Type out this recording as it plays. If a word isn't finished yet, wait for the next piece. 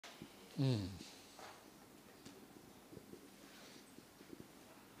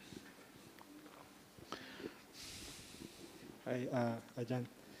Hi, Ajahn.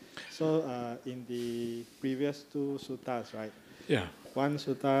 So in the previous two suttas, right? Yeah. One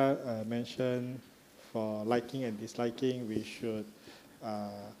sutta mentioned for liking and disliking, we should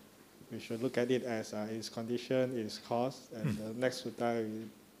look at it as its condition, its cause, and the next sutta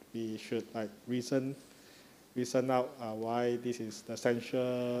we should like reason out why this is the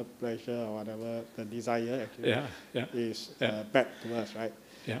sensual pleasure or whatever the desire actually is bad to us, right?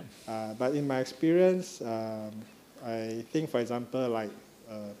 Yeah. But in my experience, I think, for example, like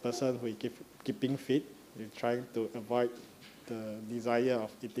a person who is keeping fit is trying to avoid the desire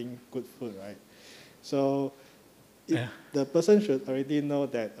of eating good food, right? So the person should already know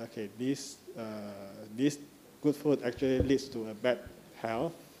that, okay, this good food actually leads to a bad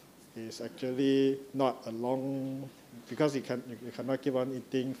health. It's actually not a long, because you cannot keep on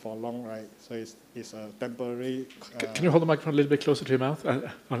eating for long, right? So it's a temporary. Can you hold the microphone a little bit closer to your mouth?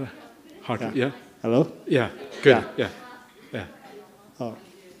 Hard. Yeah. Hello? Yeah. Good. Yeah. Oh.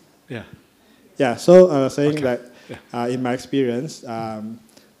 Yeah. Yeah. So I was saying that in my experience,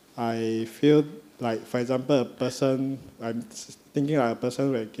 I feel like, for example, I'm thinking like a person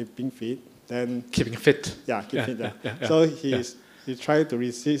who is keeping fit, then keeping fit. Yeah, keeping fit. Yeah. So he's trying to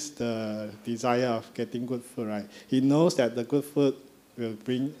resist the desire of getting good food, right? He knows that the good food will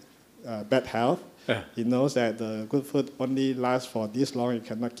bring bad health. Yeah. He knows that the good food only lasts for this long. You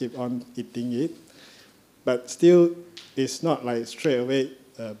cannot keep on eating it. But still, it's not like straight away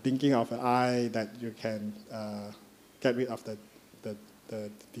blinking of an eye that you can get rid of the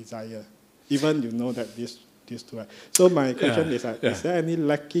desire, even you know that these two are. So my question is, is there any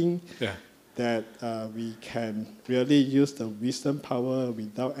lacking that we can really use the wisdom power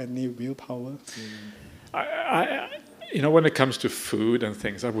without any willpower? When it comes to food and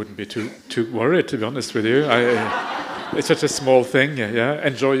things, I wouldn't be too worried, to be honest with you. It's such a small thing.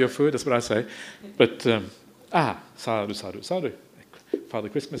 Enjoy your food, that's what I say. But sadhu. Father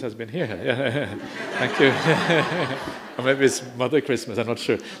Christmas has been here. Thank you. Or maybe it's Mother Christmas, I'm not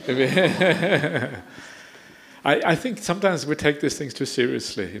sure. Maybe. I think sometimes we take these things too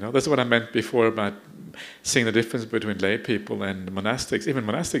seriously. That's what I meant before about seeing the difference between lay people and monastics. Even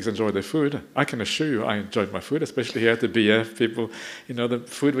monastics enjoy their food. I can assure you I enjoyed my food, especially here at the BF. People, the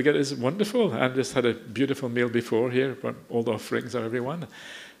food we get is wonderful. I just had a beautiful meal before here, all the offerings of everyone.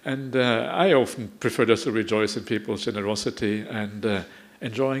 And I often prefer just to rejoice in people's generosity and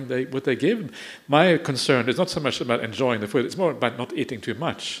enjoying what they give. My concern is not so much about enjoying the food, it's more about not eating too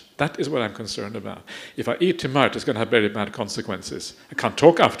much. That is what I'm concerned about. If I eat too much, it's going to have very bad consequences. I can't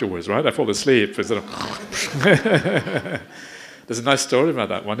talk afterwards, right? I fall asleep instead of... There's a nice story about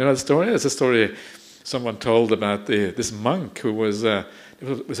that one. You know that story? It's a story someone told about this monk who was a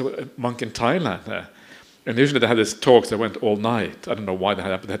monk in Thailand. And usually they had these talks that went all night. I don't know why they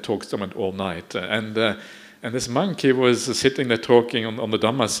had that, but they had talks that went all night. And this monk, he was sitting there talking on the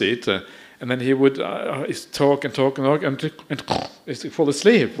Dhamma seat, and then he would talk and he'd fall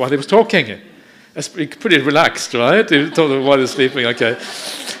asleep while he was talking. That's pretty relaxed, right? He told him while he was sleeping, okay.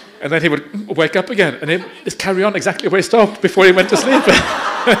 And then he would wake up again, and he'd just carry on exactly where he stopped before he went to sleep.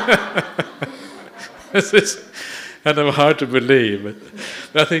 It's kind of hard to believe.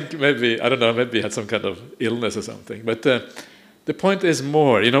 But I think maybe he had some kind of illness or something. But the point is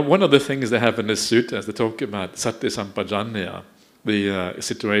more, one of the things they have in this suttas, they talk about sati sampajanya, the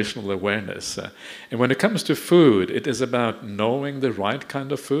situational awareness. And when it comes to food, it is about knowing the right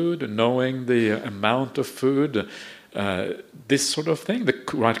kind of food, knowing the amount of food, this sort of thing, the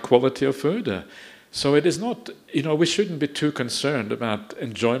right quality of food. So it is not, we shouldn't be too concerned about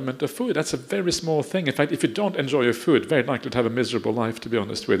enjoyment of food. That's a very small thing. In fact, if you don't enjoy your food, very likely to have a miserable life, to be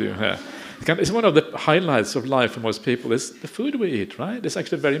honest with you. It's one of the highlights of life for most people is the food we eat, right? It's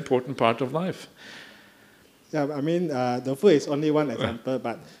actually a very important part of life. Yeah, I mean, the food is only one example,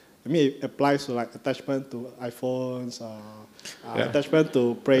 but I mean, it applies to like attachment to iPhones, attachment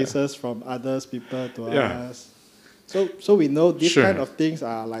to praises from others, people to us. So we know these kind of things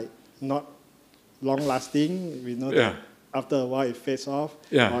are like not long-lasting. We know that after a while it fades off.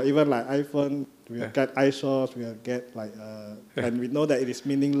 Or even like iPhone, we'll get iSauce, we'll get like, and we know that it is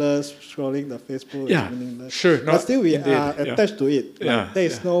meaningless. Scrolling the Facebook is meaningless. Sure. But still we are attached to it. Like, there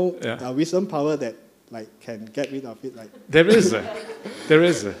is no wisdom power that like can get rid of it. Like there is.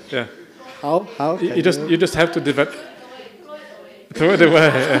 How? You just have to develop. Throw it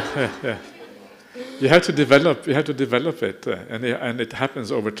away. You have to develop it, and it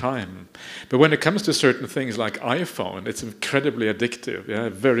happens over time. But when it comes to certain things like iPhone, it's incredibly addictive.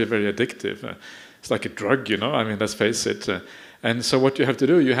 Very, very addictive. It's like a drug, I mean, let's face it. And so what you have to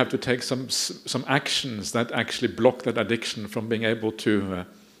do, you have to take some actions that actually block that addiction from being able to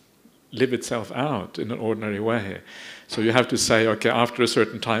live itself out in an ordinary way. So you have to say, okay, after a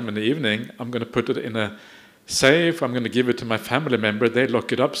certain time in the evening, I'm going to put it in a safe, I'm going to give it to my family member, they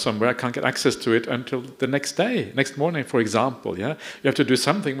lock it up somewhere, I can't get access to it until the next day, next morning, for example. Yeah, you have to do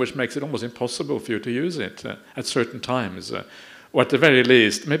something which makes it almost impossible for you to use it at certain times. Or at the very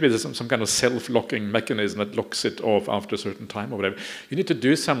least, maybe there's some kind of self-locking mechanism that locks it off after a certain time or whatever. You need to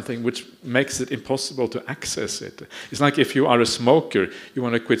do something which makes it impossible to access it. It's like if you are a smoker, you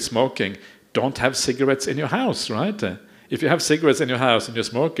want to quit smoking, don't have cigarettes in your house, right? If you have cigarettes in your house and you're a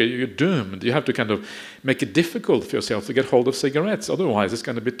smoker, you're doomed. You have to kind of make it difficult for yourself to get hold of cigarettes. Otherwise, it's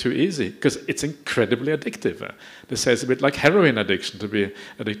going to be too easy because it's incredibly addictive. They say it's a bit like heroin addiction to be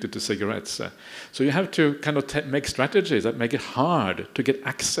addicted to cigarettes. So you have to kind of make strategies that make it hard to get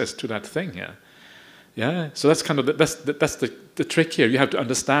access to that thing. Yeah. So that's kind of the trick here. You have to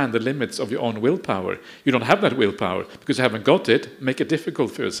understand the limits of your own willpower. You don't have that willpower because you haven't got it. Make it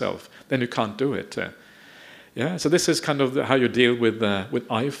difficult for yourself. Then you can't do it. Yeah, so this is kind of how you deal with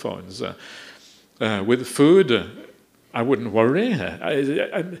iPhones. With food, I wouldn't worry.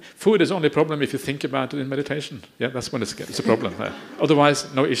 Food is only a problem if you think about it in meditation. Yeah, that's when it's a problem.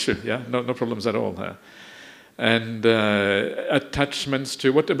 Otherwise, no issue. Yeah, no problems at all. And attachments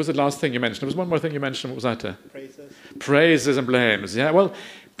to, what was the last thing you mentioned? There was one more thing you mentioned. What was that? Praises. Praises and blames. Yeah, well,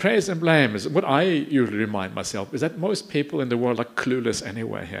 praise and blames. What I usually remind myself is that most people in the world are clueless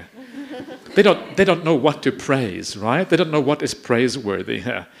anyway here. They don't know what to praise, right? They don't know what is praiseworthy.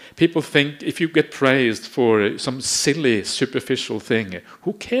 Yeah. People think if you get praised for some silly, superficial thing,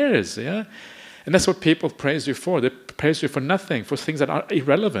 who cares? Yeah, and that's what people praise you for. They praise you for nothing, for things that are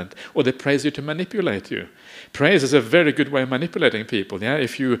irrelevant, or they praise you to manipulate you. Praise is a very good way of manipulating people. Yeah,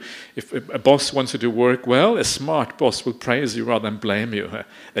 if a boss wants you to work well, a smart boss will praise you rather than blame you.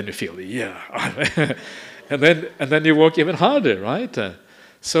 Then you feel and then you work even harder, right?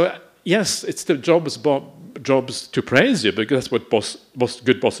 So. Yes, it's the jobs to praise you because that's what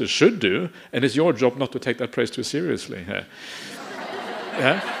good bosses should do, and it's your job not to take that praise too seriously.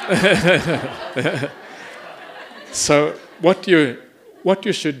 Yeah. So what you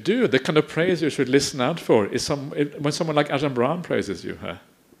should do, the kind of praise you should listen out for, is when someone like Ajahn Brahmali praises you.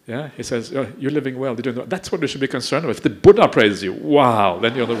 Yeah, he says, oh, "You're living well. You're doing well." That's what you should be concerned with. If the Buddha praises you, wow,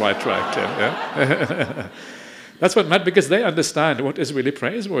 then you're on the right track. Yeah. That's what matters, because they understand what is really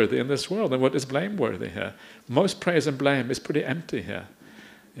praiseworthy in this world and what is blameworthy here. Most praise and blame is pretty empty here.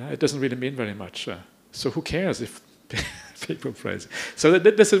 Yeah, it doesn't really mean very much. So who cares if people praise? So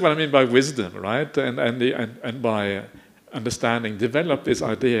this is what I mean by wisdom, right? And by understanding, develop these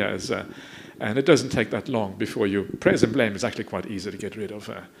ideas. And it doesn't take that long before praise and blame is actually quite easy to get rid of.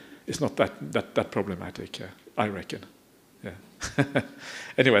 It's not that problematic, I reckon. Yeah.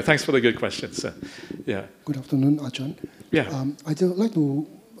 Anyway, thanks for the good questions. Yeah. Good afternoon, Ajahn. Yeah. I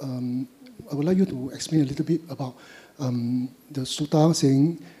would like you to explain a little bit about the sutta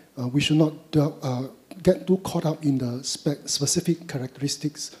saying we should not get too caught up in the specific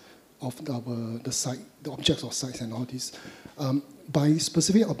characteristics of the objects of sight and all this. By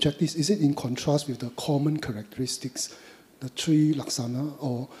specific objectives, is it in contrast with the common characteristics, the three laksana,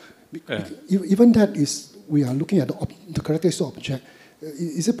 or even that is? We are looking at the characteristics of object.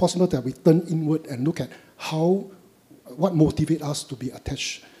 Is it possible that we turn inward and look at what motivates us to be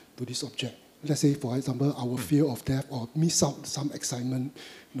attached to this object? Let's say, for example, our fear of death or miss out some excitement.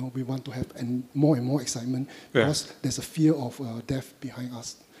 We want to have and more excitement because there's a fear of death behind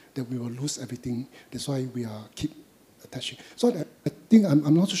us, that we will lose everything. That's why we keep attaching. So I think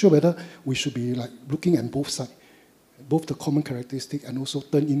I'm not so sure whether we should be like looking at both sides, both the common characteristic and also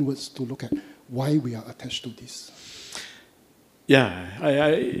turn inwards to look at why we are attached to this. Yeah,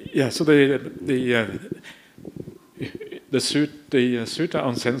 So the sutta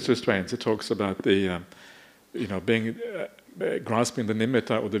on sense restraints, it talks about the being grasping the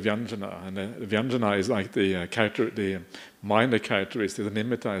nimitta or the vyanjana, and the vyanjana is like the minor characteristic. The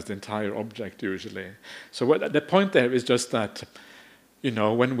nimitta is the entire object usually. So the point there is just that.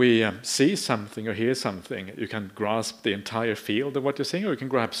 When we see something or hear something, you can grasp the entire field of what you're seeing, or you can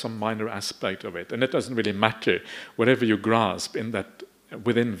grasp some minor aspect of it. And it doesn't really matter. Whatever you grasp in that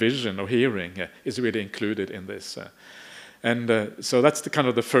within vision or hearing is really included in this. So that's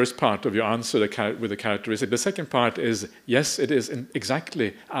the first part of your answer with the characteristic. The second part is, yes, it is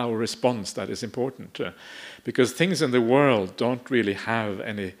exactly our response that is important. Because things in the world don't really have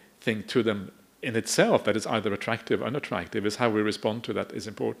anything to them in itself that is either attractive or unattractive. Is how we respond to that is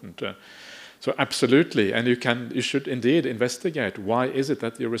important. So absolutely, and you should indeed investigate why is it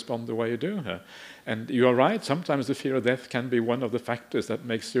that you respond the way you do. And you are right, sometimes the fear of death can be one of the factors that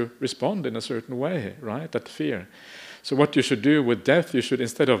makes you respond in a certain way, right? That fear. So what you should do with death, you should,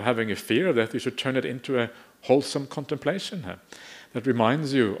 instead of having a fear of death, you should turn it into a wholesome contemplation that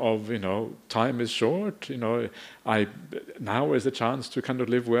reminds you of, time is short, now is the chance to kind of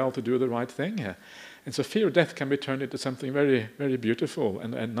live well, to do the right thing. And so fear of death can be turned into something very, very beautiful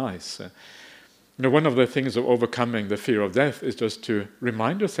and nice. One of the things of overcoming the fear of death is just to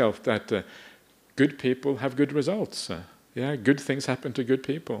remind yourself that good people have good results. Good things happen to good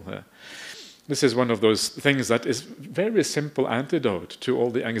people. This is one of those things that is very simple antidote to all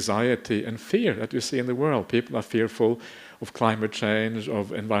the anxiety and fear that you see in the world. People are fearful of climate change,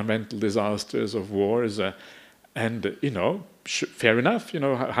 of environmental disasters, of wars, and fair enough.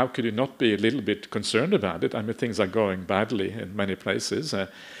 How could you not be a little bit concerned about it? I mean, things are going badly in many places.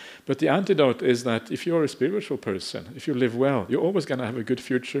 But the antidote is that if you're a spiritual person, if you live well, you're always going to have a good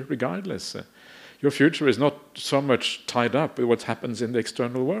future regardless. Your future is not so much tied up with what happens in the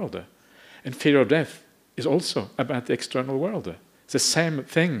external world. And fear of death is also about the external world. It's the same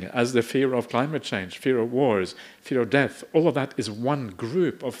thing as the fear of climate change, fear of wars, fear of death. All of that is one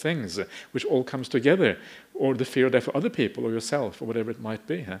group of things which all comes together. Or the fear of death for other people or yourself or whatever it might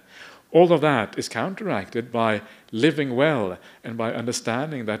be. All of that is counteracted by living well and by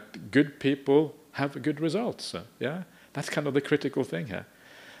understanding that good people have good results. That's kind of the critical thing here.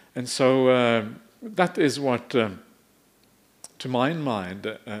 And so that is what, to my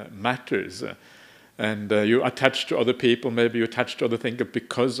mind, matters. And you attach to other people, maybe you attach to other things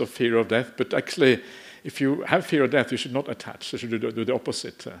because of fear of death, but actually, if you have fear of death, you should not attach. You should do the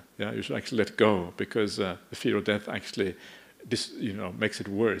opposite. You should actually let go, because the fear of death actually, makes it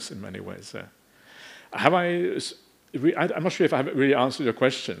worse in many ways. I'm not sure if I have really answered your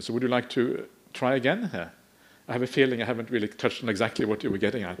question. So would you like to try again? I have a feeling I haven't really touched on exactly what you were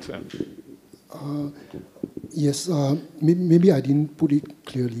getting at. Yes, maybe I didn't put it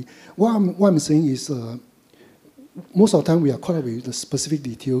clearly. What I'm saying is, most of the time we are caught up with the specific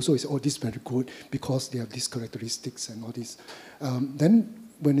details, so it's all this very good because they have these characteristics and all this. Then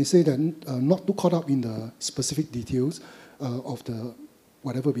when they say that not too caught up in the specific details of the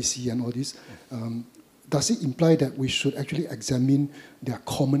whatever we see and all this, does it imply that we should actually examine their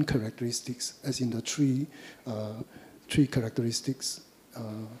common characteristics, as in the three characteristics?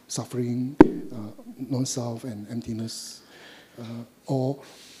 Suffering, non-self, and emptiness, or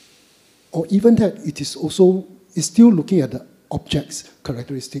even that it is also still looking at the object's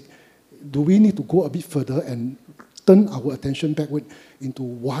characteristic. Do we need to go a bit further and turn our attention backward into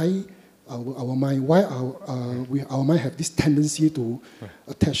why our mind have this tendency to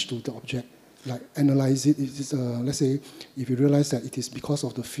attach to the object? Like analyze it. Let's say if you realize that it is because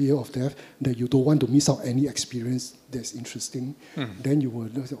of the fear of death that you don't want to miss out any experience that's interesting, then you will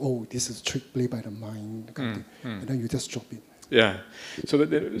say, oh, this is a trick played by the mind, and then you just drop it. Yeah. So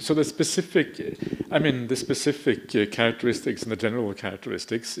the specific, the specific characteristics and the general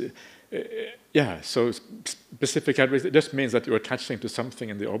characteristics. So specific characteristics just means that you're attaching to something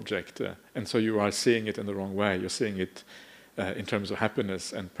in the object, and so you are seeing it in the wrong way. You're seeing it in terms of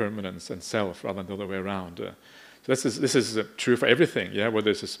happiness and permanence and self, rather than the other way around. So this is true for everything,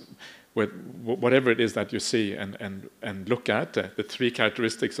 whatever it is that you see and look at. The three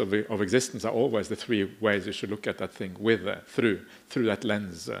characteristics of existence are always the three ways you should look at that thing with, through that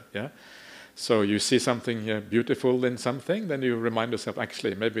lens. So you see something beautiful in something, then you remind yourself,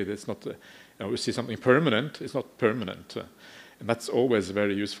 actually, maybe it's not. You see something permanent, it's not permanent. And that's always a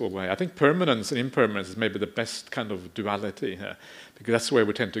very useful way. I think permanence and impermanence is maybe the best kind of duality here, because that's where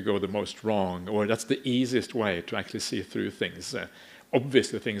we tend to go the most wrong, or that's the easiest way to actually see through things.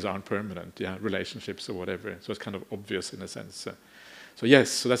 Obviously, things aren't permanent, relationships or whatever. So it's kind of obvious in a sense. So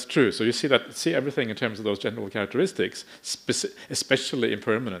yes, so that's true. So you see everything in terms of those general characteristics, especially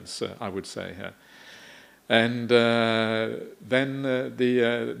impermanence, I would say. And then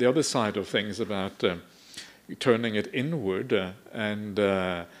the other side of things about turning it inward,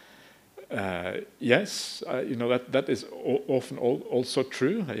 yes, that is often also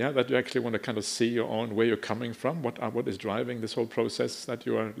true. That you actually want to kind of see your own where you're coming from, what is driving this whole process that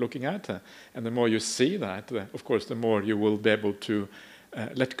you are looking at, and the more you see that, of course, the more you will be able to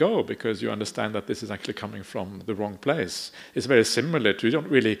let go, because you understand that this is actually coming from the wrong place. It's very similar to, you don't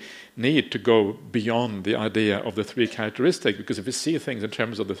really need to go beyond the idea of the three characteristics, because if you see things in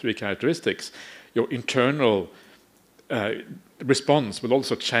terms of the three characteristics, your internal response will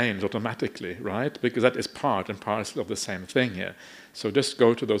also change automatically, right? Because that is part and parcel of the same thing here. So just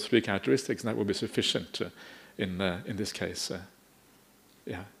go to those three characteristics, and that will be sufficient in this case.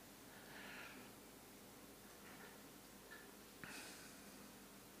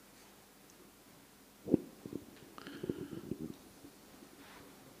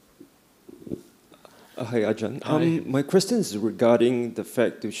 Hi, Ajahn. Hi. My question is regarding the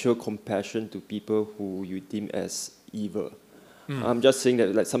fact to show compassion to people who you deem as evil. I'm just saying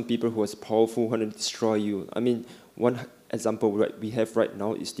that like some people who are powerful want to destroy you. I mean, one example we have right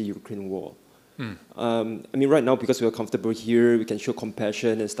now is the Ukraine war. I mean, right now, because we are comfortable here, we can show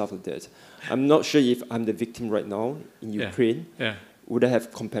compassion and stuff like that. I'm not sure if I'm the victim right now in Ukraine. Would I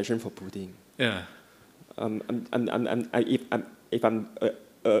have compassion for Putin? If I'm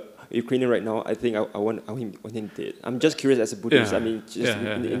Ukrainian right now, I think I want him dead. I'm just curious as a Buddhist. I mean,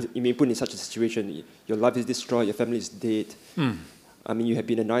 you may put in such a situation, your life is destroyed, your family is dead. I mean, you have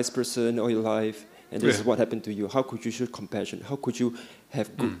been a nice person all your life, and this is what happened to you. How could you show compassion? How could you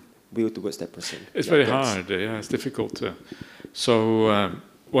have good will towards that person? It's very hard. It's difficult. So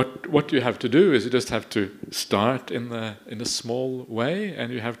what you have to do is you just have to start in a small way,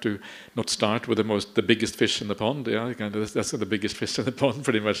 and you have to not start with the biggest fish in the pond. That's the biggest fish in the pond,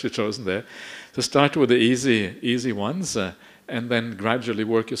 pretty much you've chosen there. So start with the easy ones, and then gradually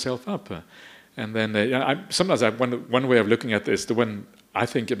work yourself up. And then sometimes one way of looking at this, the one I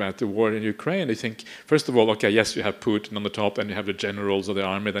think about the war in Ukraine, I think, first of all, okay, yes, you have Putin on the top, and you have the generals of the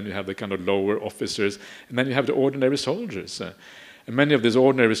army, then you have the kind of lower officers, and then you have the ordinary soldiers. And many of these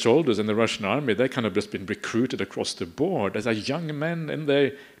ordinary soldiers in the Russian army, they kind of just been recruited across the board as young men in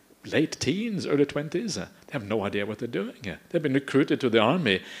their late teens, early 20s. They have no idea what they're doing. They've been recruited to the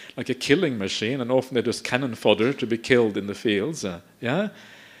army like a killing machine, and often they're just cannon fodder to be killed in the fields. And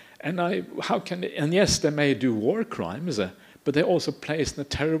yes, they may do war crimes, but they're also placed in a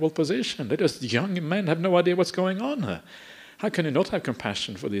terrible position. They're just young men, have no idea what's going on. How can you not have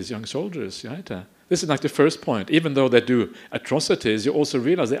compassion for these young soldiers? This is like the first point. Even though they do atrocities, you also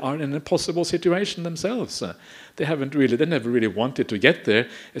realize they are in an impossible situation themselves. They never really wanted to get there,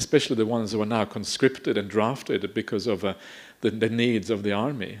 especially the ones who are now conscripted and drafted because of the needs of the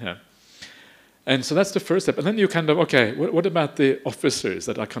army. And so that's the first step. And then you what about the officers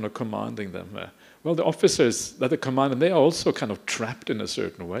that are kind of commanding them? Well, the officers that are commanding, they are also kind of trapped in a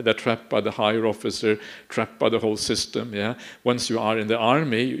certain way. They're trapped by the higher officer, trapped by the whole system. Once you are in the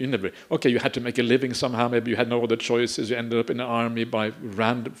army, you had to make a living somehow. Maybe you had no other choices. You ended up in the army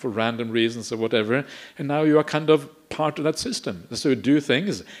for random reasons or whatever. And now you are kind of part of that system. So you do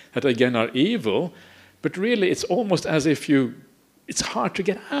things that again are evil, but really it's almost as if it's hard to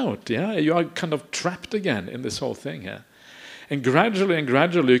get out. You are kind of trapped again in this whole thing. And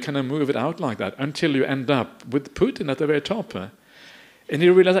gradually you kind of move it out like that until you end up with Putin at the very top. And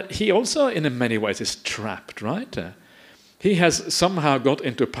you realize that he also, in many ways, is trapped, right? He has somehow got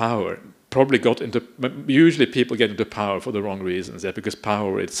into power, usually people get into power for the wrong reasons, because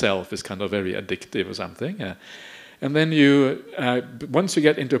power itself is kind of very addictive or something. And then once you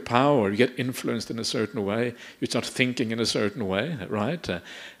get into power, you get influenced in a certain way, you start thinking in a certain way, right?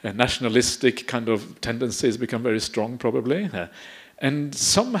 Nationalistic kind of tendencies become very strong, probably. And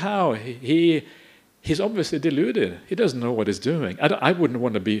somehow he's obviously deluded. He doesn't know what he's doing. I wouldn't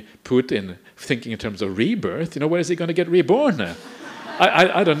want to be put in thinking in terms of rebirth. Where is he going to get reborn?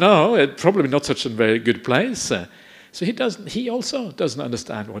 I don't know. It's probably not such a very good place. So he also doesn't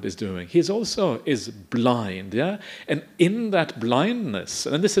understand what he's doing. He also is blind, And in that blindness,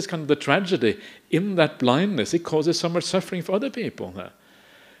 and this is kind of the tragedy, in that blindness, he causes so much suffering for other people.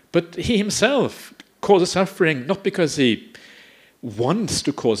 But he himself causes suffering not because he wants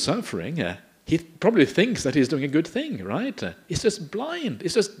to cause suffering. He probably thinks that he's doing a good thing, right? It's just blind.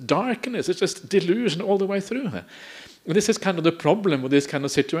 It's just darkness. It's just delusion all the way through. And this is kind of the problem with these kind of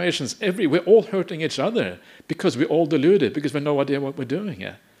situations. We're all hurting each other because we're all deluded, because we have no idea what we're doing.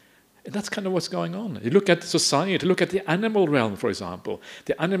 And that's kind of what's going on. You look at society, look at the animal realm, for example.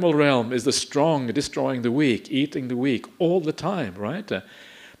 The animal realm is the strong destroying the weak, eating the weak all the time, right?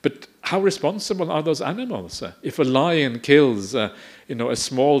 But how responsible are those animals? If a lion kills a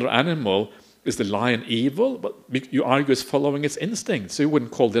smaller animal, is the lion evil? But you argue it's following its instincts, so you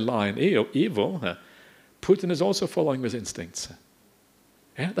wouldn't call the lion evil. Putin is also following his instincts.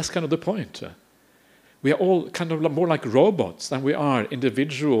 That's kind of the point. We are all kind of more like robots than we are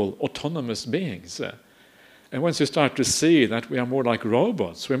individual, autonomous beings. And once you start to see that we are more like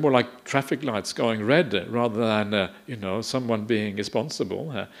robots, we're more like traffic lights going red rather than someone being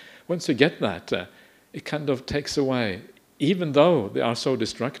responsible. Once you get that, it kind of takes away, even though they are so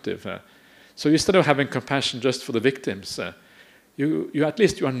destructive. So instead of having compassion just for the victims, you at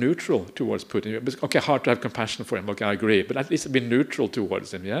least you are neutral towards Putin. Okay, hard to have compassion for him. Okay, I agree, but at least be neutral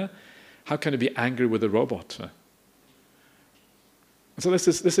towards him. How can you be angry with a robot? So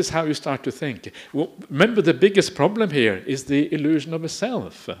this is how you start to think. Well, remember, the biggest problem here is the illusion of a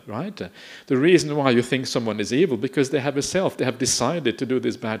self, right? The reason why you think someone is evil because they have a self. They have decided to do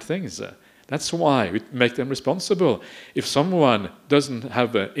these bad things. That's why we make them responsible. If someone doesn't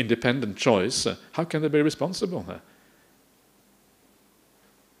have an independent choice, how can they be responsible?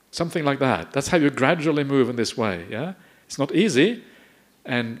 Something like that. That's how you gradually move in this way. Yeah, it's not easy,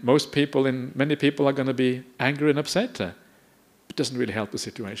 and many people are going to be angry and upset. It doesn't really help the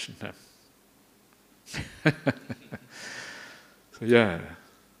situation. So yeah.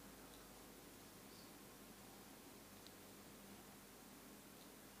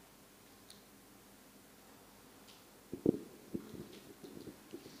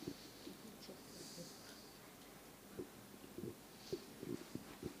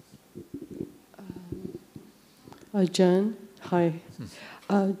 Ajahn, hi.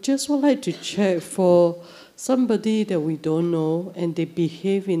 Just would like to check for somebody that we don't know and they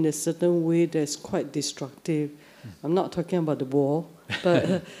behave in a certain way that's quite destructive. I'm not talking about the war,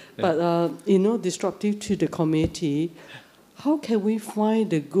 but destructive to the community. How can we find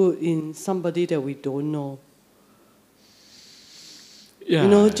the good in somebody that we don't know?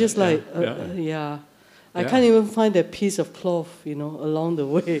 Yeah, just like I can't even find a piece of cloth, along the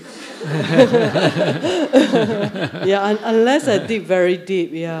way. Unless I dig very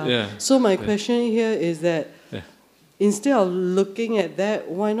deep, So my question here is that instead of looking at that,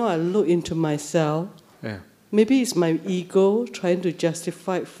 why not I look into myself? Yeah. Maybe it's my ego trying to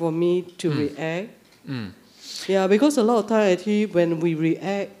justify for me to react. Yeah, because a lot of time actually when we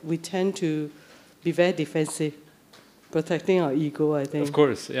react, we tend to be very defensive. Protecting our ego, I think. Of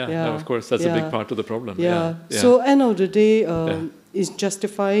course, no, of course, that's a big part of the problem. Yeah. So end of the day, is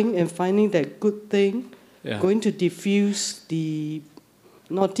justifying and finding that good thing going to diffuse the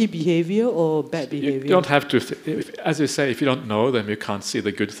naughty behavior or bad behavior? You don't have to, as you say, if you don't know them, you can't see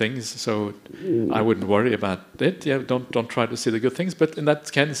the good things. So I wouldn't worry about it. Yeah, don't try to see the good things. But in that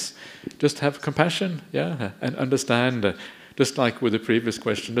sense, just have compassion, and understand. Just like with the previous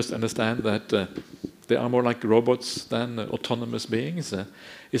question, just understand that. They are more like robots than autonomous beings.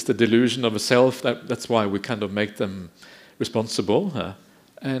 It's the delusion of a self, that's why we kind of make them responsible.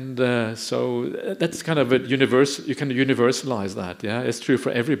 So that's kind of a universal, you can universalize that, It's true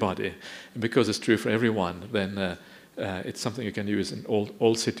for everybody. And because it's true for everyone, then it's something you can use in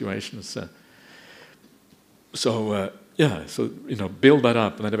all situations. So build that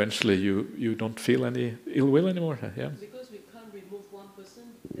up, and then eventually you don't feel any ill will anymore. Because we can't remove one person,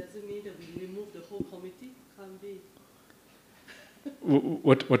 doesn't mean that we remove the whole committee. Can't be.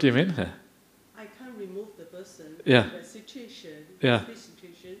 What do you mean? I can't remove the person. Yeah. That situation. Yeah. This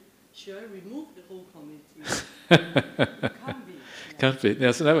situation. Should I remove the whole committee? Can't be. Can't be.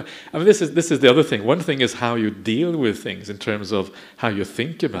 Yeah, so this is the other thing. One thing is how you deal with things in terms of how you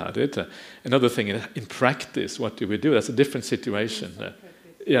think about it. Another thing in practice, what do we do? That's a different situation.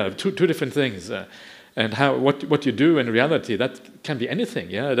 Two different things. And what you do in reality, that can be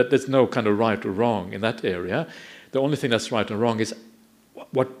anything. That there's no kind of right or wrong in that area. The only thing that's right and wrong is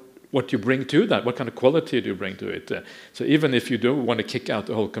what you bring to that. What kind of quality do you bring to it? So even if you don't want to kick out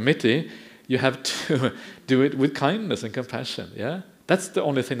the whole committee, you have to do it with kindness and compassion. That's the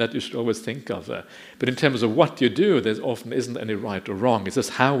only thing that you should always think of. But in terms of what you do, there often isn't any right or wrong. It's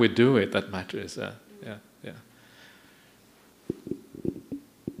just how we do it that matters.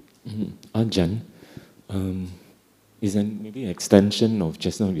 Ajahn, is that maybe an extension of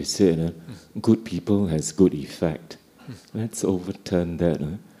just now you said, good people has good effect. Let's overturn that.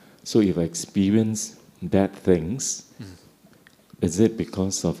 So if I experience bad things, is it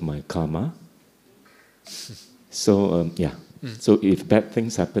because of my karma? So, So if bad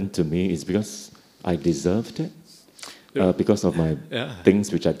things happen to me, it's because I deserved it? Because of my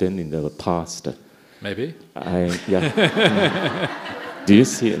things which I did in the past? Maybe. Do you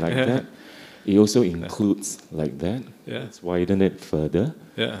see it like that? It also includes like that. Let's widen it further.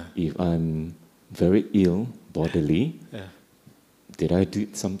 If I'm very ill bodily, did I do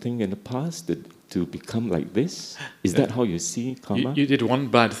something in the past to become like this? Is that how you see karma? You did one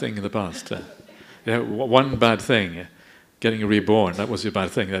bad thing in the past. One bad thing. Getting reborn, that was your bad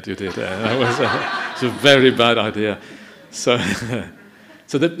thing that you did. That was it's a very bad idea. So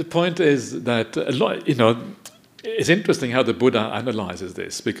the point is that a lot, it's interesting how the Buddha analyzes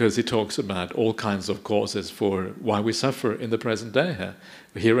this, because he talks about all kinds of causes for why we suffer in the present day,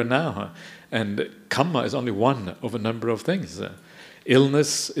 here and now. And karma is only one of a number of things.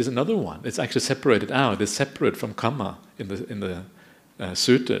 Illness is another one. It's actually separated out. It's separate from karma in the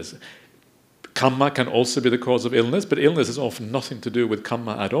sutras. Karma can also be the cause of illness, but illness has often nothing to do with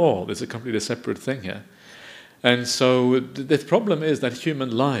karma at all. It's a completely separate thing here. And so the problem is that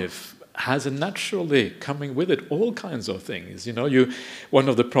human life has naturally coming with it all kinds of things. One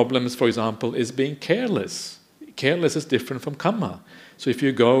of the problems, for example, is being careless. Careless is different from karma. So if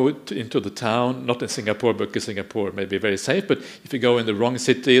you go into the town, not in Singapore because Singapore may be very safe, but if you go in the wrong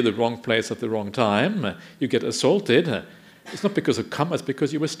city, the wrong place at the wrong time, you get assaulted. It's not because of karma, it's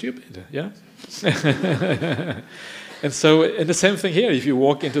because you were stupid, yeah? And so, and the same thing here, if you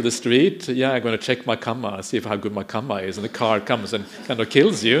walk into the street, yeah, I'm going to check my karma, see how good my karma is, and the car comes and kind of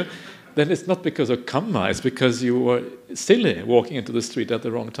kills you, then it's not because of karma, it's because you were silly walking into the street at the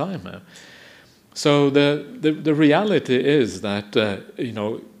wrong time. So the reality is that,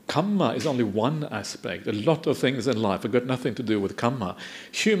 karma is only one aspect. A lot of things in life have got nothing to do with karma.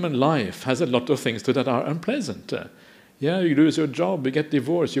 Human life has a lot of things to that are unpleasant. Yeah, you lose your job, you get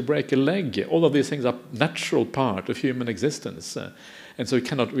divorced, you break a leg. All of these things are natural part of human existence. And so you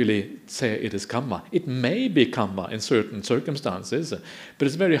cannot really say it is karma. It may be karma in certain circumstances, but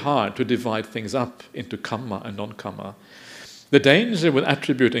it's very hard to divide things up into karma and non-karma. The danger with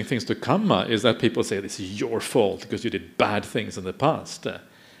attributing things to karma is that people say this is your fault because you did bad things in the past.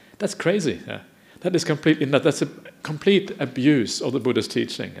 That's crazy. That's a complete abuse of the Buddhist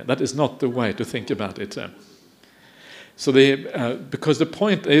teaching. That is not the way to think about it. So because the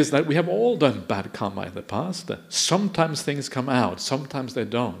point is that we have all done bad karma in the past. Sometimes things come out, sometimes they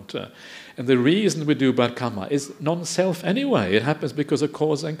don't. And the reason we do bad karma is non-self anyway. It happens because of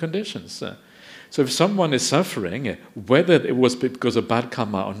cause and conditions. So if someone is suffering, whether it was because of bad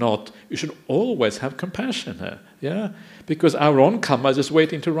karma or not, you should always have compassion. Yeah? Because our own karma is just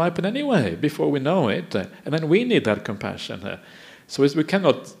waiting to ripen anyway, before we know it. And then we need that compassion. So we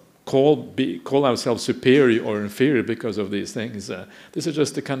cannot call ourselves superior or inferior because of these things. This is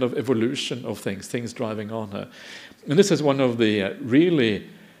just the kind of evolution of things driving on. And this is one of the really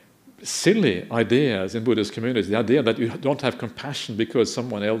silly ideas in Buddhist communities, the idea that you don't have compassion because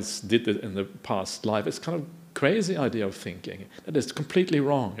someone else did it in the past life. It's kind of crazy idea of thinking. That is completely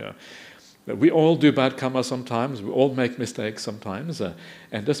wrong. We all do bad karma sometimes, we all make mistakes sometimes,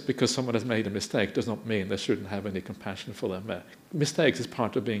 and just because someone has made a mistake does not mean they shouldn't have any compassion for them. Mistakes is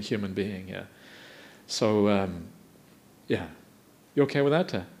part of being human being. So, yeah. You okay with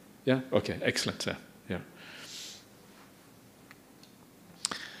that? Yeah? Okay, excellent. Yeah.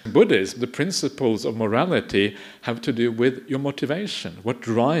 In Buddhism, the principles of morality have to do with your motivation, what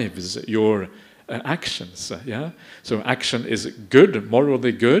drives your actions. Yeah? So action is good,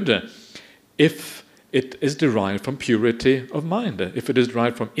 morally good, if it is derived from purity of mind. If it is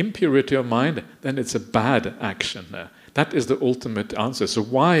derived from impurity of mind, then it's a bad action. That is the ultimate answer. So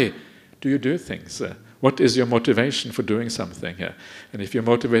why do you do things? What is your motivation for doing something? And if you're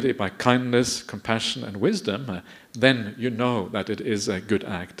motivated by kindness, compassion, and wisdom, then you know that it is a good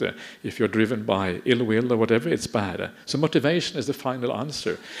act. If you're driven by ill will or whatever, it's bad. So motivation is the final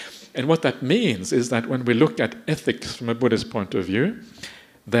answer. And what that means is that when we look at ethics from a Buddhist point of view,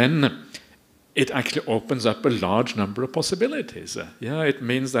 then it actually opens up a large number of possibilities. It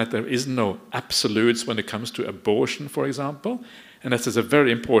means that there is no absolutes when it comes to abortion, for example. And this is a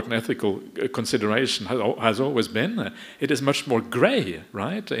very important ethical consideration, has always been. It is much more grey,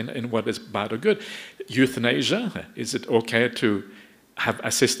 right, in what is bad or good. Euthanasia, is it okay to have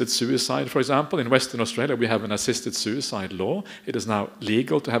assisted suicide, for example? In Western Australia, we have an assisted suicide law. It is now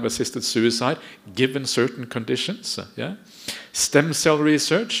legal to have assisted suicide, given certain conditions. Stem cell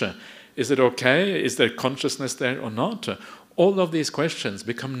research, is it okay? Is there consciousness there or not? All of these questions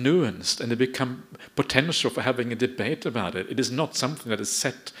become nuanced and they become potential for having a debate about it. It is not something that is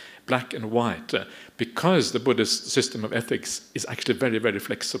set black and white because the Buddhist system of ethics is actually very, very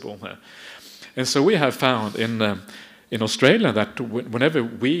flexible. And so we have found in Australia that whenever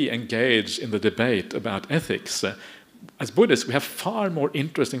we engage in the debate about ethics, as Buddhists, we have far more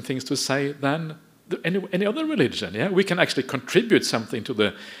interesting things to say than any other religion. We can actually contribute something to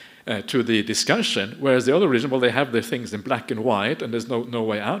the discussion, whereas the other religion, well, they have their things in black and white and there's no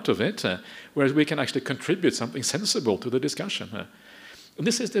way out of it, whereas we can actually contribute something sensible to the discussion. And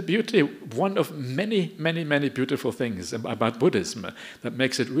this is the beauty, one of many, many, many beautiful things about Buddhism that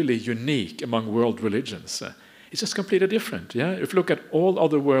makes it really unique among world religions. It's just completely different. If you look at all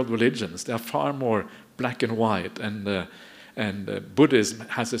other world religions, they are far more black and white, and Buddhism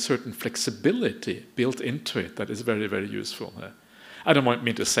has a certain flexibility built into it that is very, very useful. I don't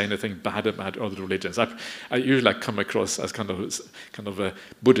mean to say anything bad about other religions. I usually come across as kind of a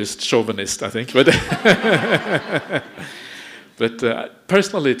Buddhist chauvinist, I think. But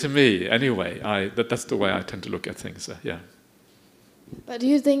personally, to me, anyway, that's the way I tend to look at things. But do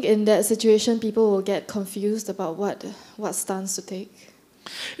you think in that situation people will get confused about what stance to take?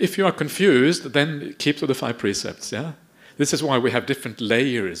 If you are confused, then keep to the 5 precepts. The This is why we have different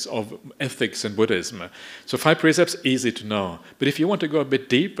layers of ethics in Buddhism. So 5 precepts, easy to know. But if you want to go a bit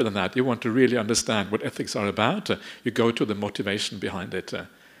deeper than that, you want to really understand what ethics are about, you go to the motivation behind it.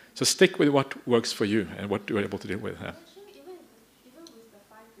 So stick with what works for you and what you're able to deal with. Actually, even with the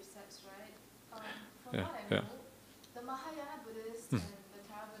 5 precepts, right? From Yeah, what I know, yeah. the Mahayana Buddhists and the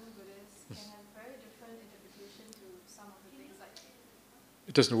Theravada Buddhists can have very different interpretation to some of the things. Like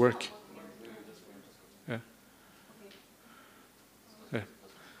It doesn't work. Yeah. okay.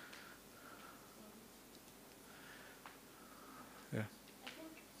 Yeah. Yeah.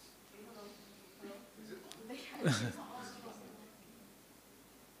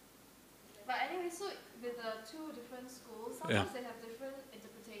 But anyway, so with the 2 different schools, Yeah. sometimes they have different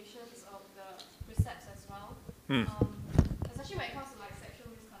interpretations of the precepts as well. Hmm. Especially when it comes to like sexual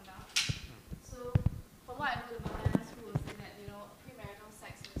misconduct. So from what I know, the Mahayana school will say that, premarital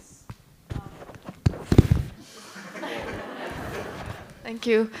sex is thank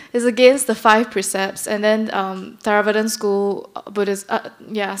you. Is against the 5 precepts, and then Theravadan school Buddhist,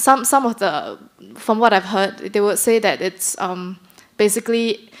 some of the, from what I've heard, they would say that it's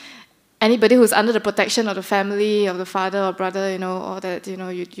basically anybody who's under the protection of the family, of the father or brother, or that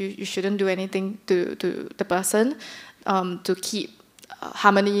you shouldn't do anything to the person to keep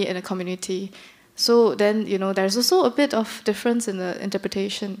harmony in a community. So then there's also a bit of difference in the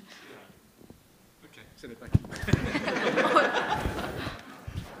interpretation. Okay, send it back.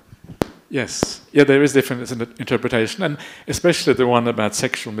 Yes, yeah, there is difference in the interpretation, and especially the one about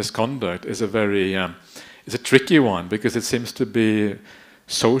sexual misconduct is a very, is a tricky one because it seems to be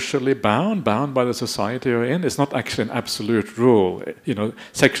socially bound by the society you're in. It's not actually an absolute rule.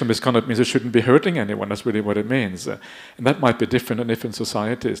 Sexual misconduct means you shouldn't be hurting anyone. That's really what it means, and that might be different in different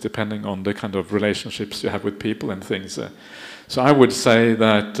societies depending on the kind of relationships you have with people and things. So I would say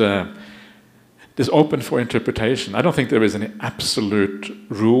that. Is open for interpretation. I don't think there is any absolute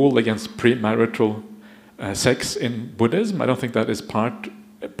rule against premarital sex in Buddhism. I don't think that is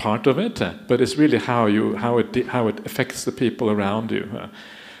part of it, but it's really how it affects the people around you,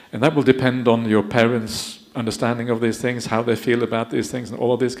 and that will depend on your parents' understanding of these things, how they feel about these things, and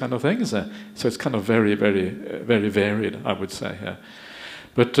all of these kind of things. So it's kind of very, very, very varied, I would say.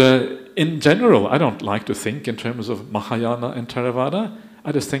 But in general, I don't like to think in terms of Mahayana and Theravada.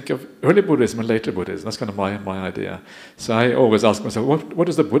 I just think of early Buddhism and later Buddhism. That's kind of my idea. So I always ask myself, what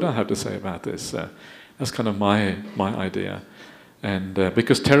does the Buddha have to say about this? That's kind of my idea. And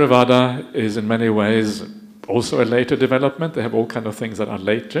because Theravada is in many ways also a later development, they have all kind of things that are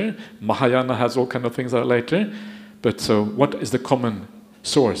later. Mahayana has all kind of things that are later. But so what is the common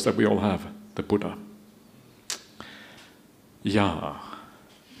source that we all have? The Buddha. Yeah.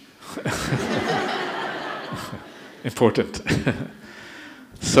 Important.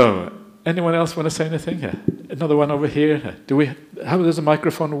 So, anyone else want to say anything? Another one over here. How does the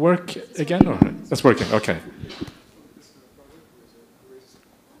microphone work again? Or that's working. Okay.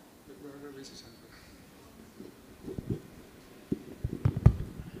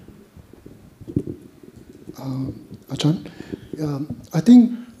 Ajahn, I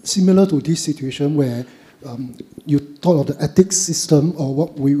think similar to this situation where you talk of the ethics system, or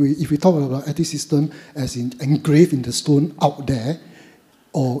what if we talk about ethics system as in engraved in the stone out there,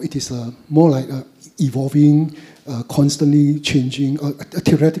 or it is more like evolving, constantly changing, a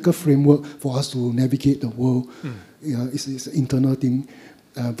theoretical framework for us to navigate the world. It's an internal thing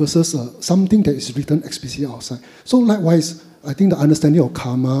versus something that is written explicitly outside. So likewise, I think the understanding of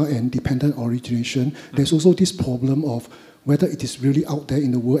karma and dependent origination, there's also this problem of whether it is really out there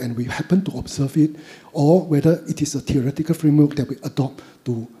in the world and we happen to observe it, or whether it is a theoretical framework that we adopt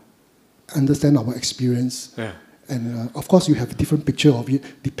to understand our experience. Yeah. And of course, you have a different picture of it,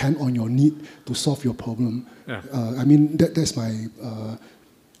 depend on your need to solve your problem. Yeah. I mean, that's my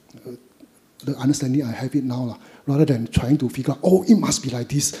the understanding I have it now, rather than trying to figure out, oh, it must be like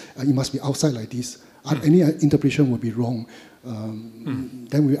this, it must be outside like this. Any interpretation would be wrong.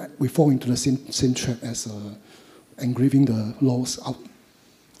 Then we fall into the same trap as engraving the laws out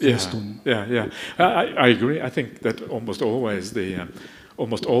in stone. Yeah. I agree. I think that almost always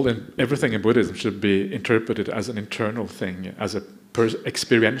everything in Buddhism should be interpreted as an internal thing, as a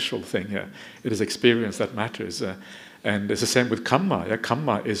experiential thing. It is experience that matters. And it's the same with karma.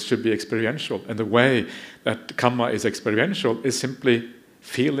 Karma should be experiential. And the way that karma is experiential is simply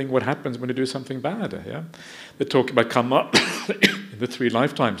feeling what happens when you do something bad. They talk about karma in the 3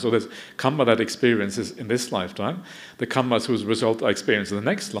 lifetimes. So there's karma that experiences in this lifetime, the karmas whose result are experienced in the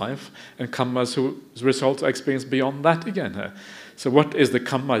next life, and karmas whose results are experienced beyond that again. So what is the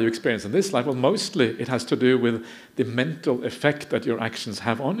karma you experience in this life? Well, mostly it has to do with the mental effect that your actions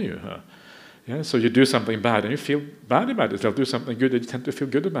have on you. Yeah? So you do something bad and you feel bad about yourself. Do something good and you tend to feel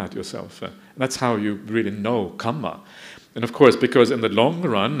good about yourself. That's how you really know karma. And of course, because in the long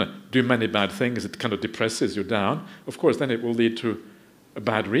run, do many bad things, it kind of depresses you down. Of course, then it will lead to a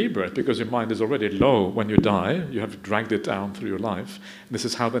bad rebirth, because your mind is already low when you die. You have dragged it down through your life. And this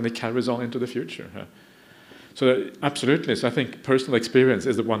is how then it carries on into the future. So absolutely. So I think personal experience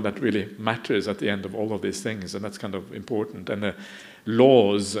is the one that really matters at the end of all of these things, and that's kind of important. And the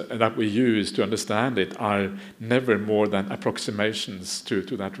laws that we use to understand it are never more than approximations to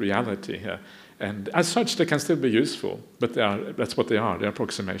that reality. And as such, they can still be useful, but that's what they are. They're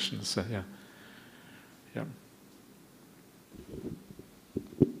approximations. Yeah.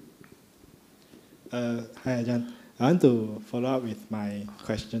 Hi, Ajahn. I want to follow up with my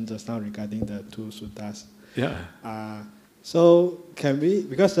question just now regarding the two suttas. Yeah. So can we,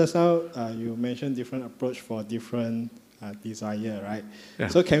 because just now you mentioned different approach for different desire, right? Yeah.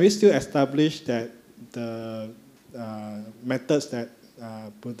 So can we still establish that the methods that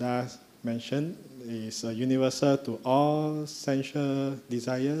Buddha mentioned is universal to all sensual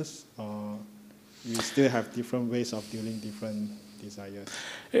desires, or we still have different ways of dealing different desires?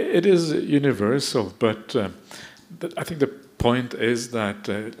 It is universal, but I think the point is that,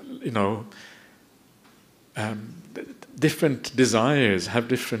 different desires have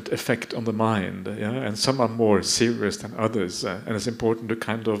different effect on the mind, and some are more serious than others, and it's important to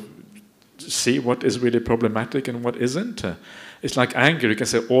kind of see what is really problematic and what isn't. It's like anger. You can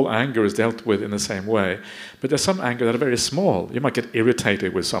say all anger is dealt with in the same way, but there's some anger that are very small. You might get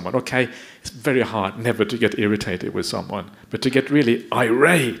irritated with someone. Okay, it's very hard never to get irritated with someone, but to get really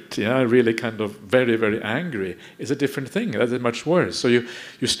irate, really kind of very, very angry is a different thing. That is much worse. So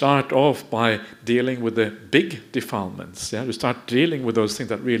you start off by dealing with the big defilements. You start dealing with those things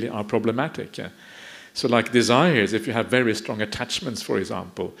that really are problematic. So like desires, if you have very strong attachments, for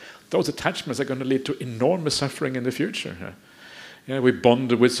example, those attachments are going to lead to enormous suffering in the future. We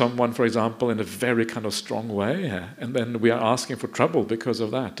bonded with someone, for example, in a very kind of strong way, and then we are asking for trouble because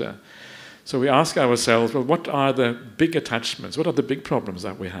of that. So we ask ourselves, well, what are the big attachments? What are the big problems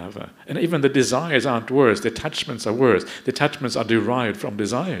that we have? And even the desires aren't worse, the attachments are worse. The attachments are derived from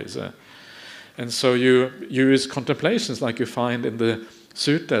desires. And so you use contemplations like you find in the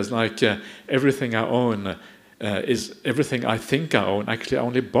suttas, like everything I own is everything I think I own, actually I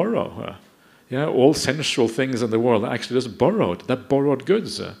only borrow. All sensual things in the world are actually just borrowed. They're borrowed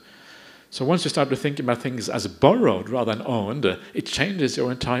goods. So once you start to think about things as borrowed rather than owned, it changes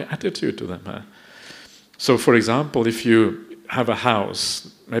your entire attitude to them. So for example, if you have a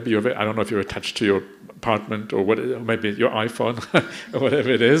house, maybe I don't know if you're attached to your apartment or maybe your iPhone or whatever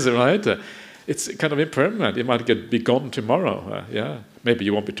it is, right? It's kind of impermanent. It might be gone tomorrow. Maybe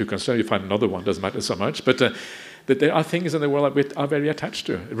you won't be too concerned. You find another one. Doesn't matter so much. But there are things in the world that we are very attached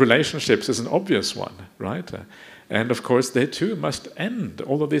to. Relationships is an obvious one, right? And of course, they too must end.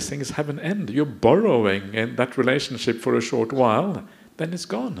 All of these things have an end. You're borrowing in that relationship for a short while, then it's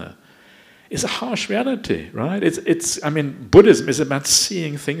gone. It's a harsh reality, right? I mean, Buddhism is about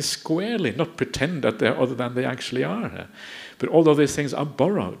seeing things squarely, not pretend that they're other than they actually are. But all of these things are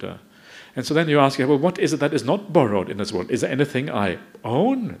borrowed. And so then you ask, well, what is it that is not borrowed in this world? Is there anything I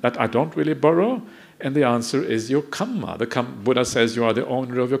own that I don't really borrow? And the answer is your karma. Buddha says you are the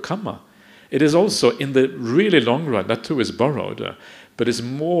owner of your karma. It is also, in the really long run, that too is borrowed, but it's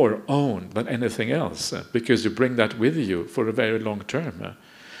more owned than anything else, because you bring that with you for a very long term.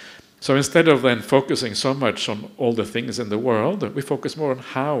 So instead of then focusing so much on all the things in the world, we focus more on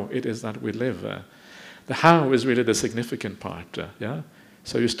how it is that we live. The how is really the significant part,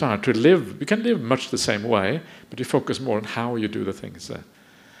 So you start to live, you can live much the same way, but you focus more on how you do the things.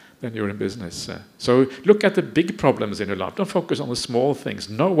 Then you're in business. So look at the big problems in your life. Don't focus on the small things.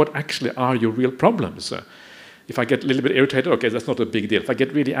 Know what actually are your real problems. If I get a little bit irritated, okay, that's not a big deal. If I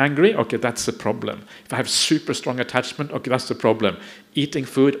get really angry, okay, that's a problem. If I have super strong attachment, okay, that's the problem. Eating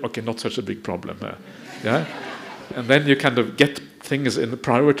food, okay, not such a big problem. And then you kind of get things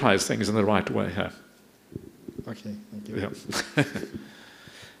prioritize things in the right way. Okay, thank you. Yeah.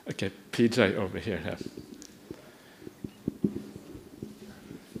 Okay, PJ over here.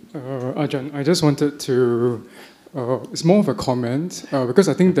 Ajahn, I just wanted to, it's more of a comment, because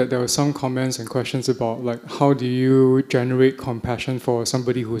I think that there were some comments and questions about like how do you generate compassion for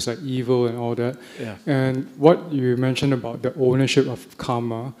somebody who's like evil and all that. Yeah. And what you mentioned about the ownership of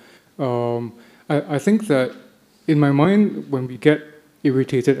karma, I think that in my mind, when we get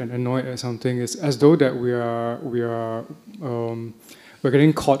irritated and annoyed at something, it's as though that we're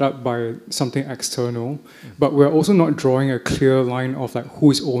getting caught up by something external, but we're also not drawing a clear line of like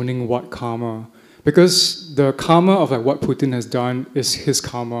who's owning what karma. Because the karma of like what Putin has done is his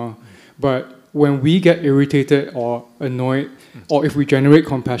karma, but when we get irritated or annoyed, or if we generate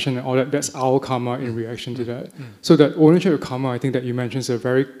compassion and all that, that's our karma in reaction to that. So that ownership of karma, I think that you mentioned, is a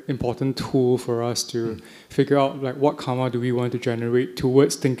very important tool for us to figure out like what karma do we want to generate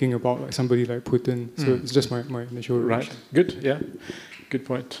towards thinking about like somebody like Putin. So it's just my initial reaction. Right. Good. Yeah. Good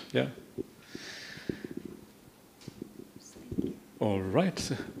point. Yeah. All right.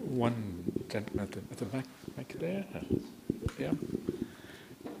 One gentleman at the back there. Yeah.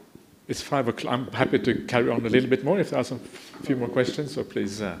 It's 5 o'clock. I'm happy to carry on a little bit more if there are some few more questions. So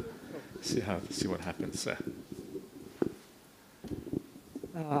please see what happens.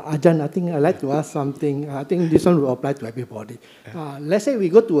 Ajahn, I think I'd like to ask something. I think this one will apply to everybody. Let's say we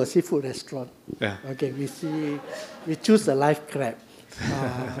go to a seafood restaurant. Yeah. Okay, we choose a live crab.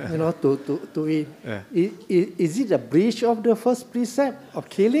 To eat. Yeah. Is it a breach of the first precept of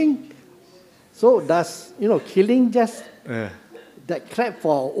killing? So does killing just that crab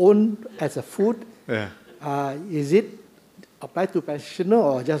for our own as a food? Yeah. Is it applied to practitioner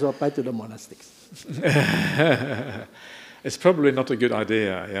or just applied to the monastics? It's probably not a good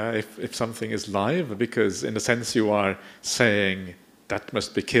idea, yeah, if something is live, because in a sense you are saying that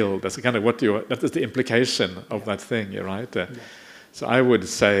must be killed. That's kind of that is the implication of that thing, right? So I would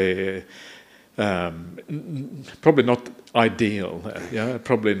say probably not ideal, yeah,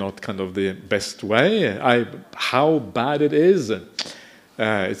 probably not kind of the best way. How bad it is,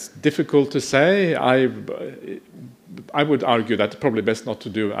 it's difficult to say. I would argue that probably best not to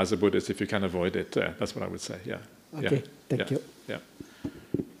do as a Buddhist if you can avoid it. That's what I would say. Yeah. Okay. Thank you. Yeah.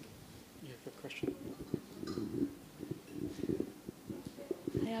 You have a question?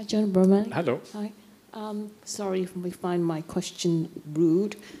 Hi, Ajahn Brahmali. Hello. Hi. Sorry if we find my question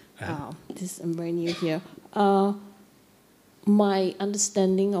rude. I'm very new here. My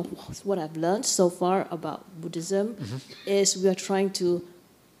understanding of what I've learned so far about Buddhism is we are trying to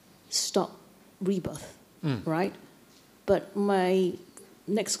stop rebirth, right? But my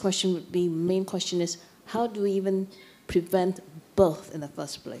next question would be, main question is, how do we even prevent birth in the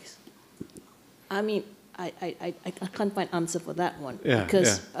first place? I mean, I can't find answer for that one,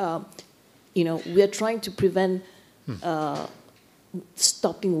 because we are trying to prevent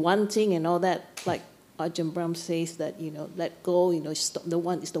stopping wanting and all that. Like Ajahn Brahm says that let go, stop the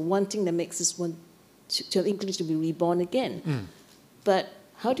one. It's the wanting that makes us want to have inclination to be reborn again. But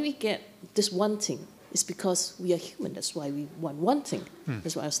how do we get this wanting? It's because we are human. That's why we want wanting.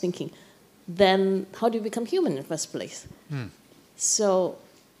 That's what I was thinking. Then how do we become human in the first place? So,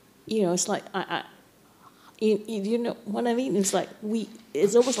 it's like you know what I mean? It's like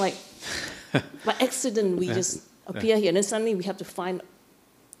it's almost like by accident we just appear here, and then suddenly we have to find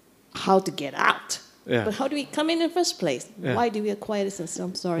how to get out. Yeah. But how do we come in the first place? Yeah. Why do we acquire this? And so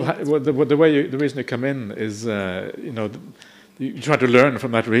I'm sorry. Well, the reason you come in is you try to learn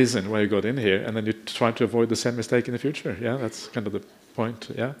from that reason why you got in here, and then you try to avoid the same mistake in the future. Yeah, that's kind of the point.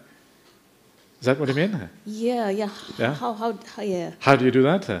 Yeah. Is that what you mean? Yeah. Yeah. How yeah. How do you do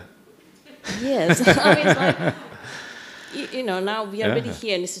that? Yes. I mean, it's like, now we are already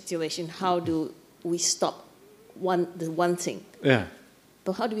here in this situation. How do we stop the wanting? Yeah.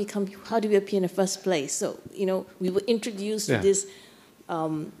 But how do we appear in the first place? So, we were introduced to this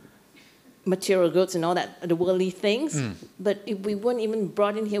material goods and all that, the worldly things. But if we weren't even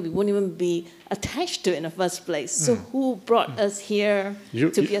brought in here, we wouldn't even be attached to it in the first place. So who brought us here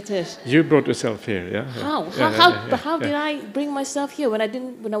to be attached? You brought yourself here, yeah? How? How did I bring myself here when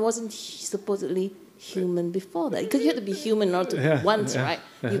I wasn't supposedly human before that? Because you have to be human in order to want, right?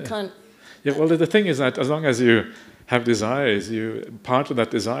 You can't. Yeah. Well, the thing is that as long as you have desires, part of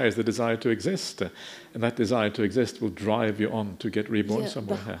that desire is the desire to exist, and that desire to exist will drive you on to get reborn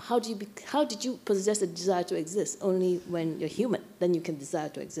somewhere. But how did you possess the desire to exist? Only when you're human, then you can desire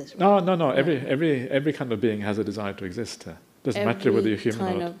to exist. Right? No. Every kind of being has a desire to exist. Doesn't matter whether you're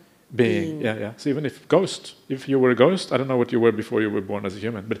human or not. Being. Yeah. So even if you were a ghost, I don't know what you were before you were born as a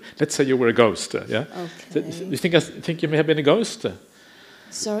human, but let's say you were a ghost. Yeah. Okay. So you think you may have been a ghost?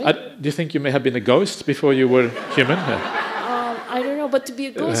 Sorry? Do you think you may have been a ghost before you were human? I don't know, but to be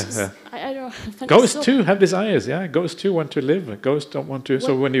a ghost, I don't know. Ghosts too have desires, yeah. Ghosts too want to live. Ghosts don't want to.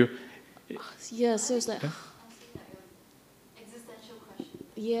 So when you... Yeah, so it's like... Existential question.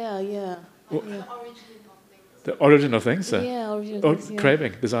 Yeah. The origin of things? Yeah, origin of things,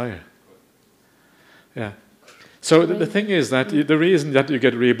 craving, desire. Yeah. So the thing is that the reason that you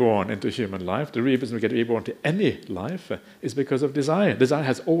get reborn into human life, the reason you get reborn to any life, is because of desire. Desire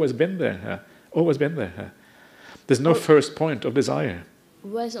has always been there. Always been there. There's no first point of desire.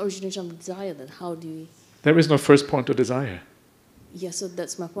 Where's the origination of desire then? How do we... There is no first point of desire. Yeah, so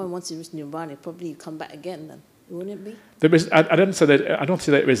that's my point. Once you reach nirvana, probably you come back again then. Wouldn't it be? There is, I don't say that. I don't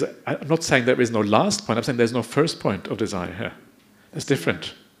say there is. I'm not saying there is no last point. I'm saying there's no first point of desire here. It's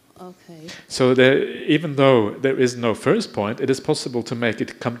different. Okay. So even though there is no first point, it is possible to make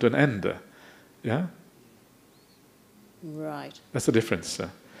it come to an end. Yeah. Right. That's the difference.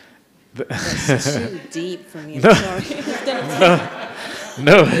 That's too deep for me. I'm No. sorry.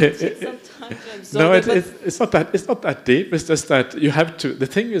 No, No, it's not that. It's not that deep. It's just that you have to. The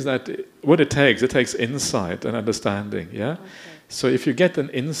thing is that what it takes insight and understanding. Yeah. Okay. So if you get an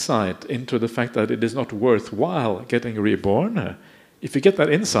insight into the fact that it is not worthwhile getting reborn, if you get that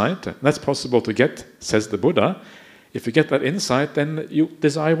insight, that's possible to get, says the Buddha. If you get that insight, then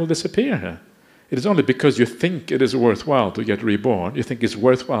desire will disappear. It is only because you think it is worthwhile to get reborn, you think it's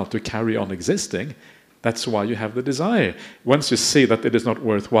worthwhile to carry on existing, that's why you have the desire. Once you see that it is not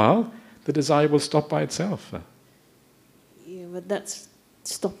worthwhile, the desire will stop by itself. Yeah, but that's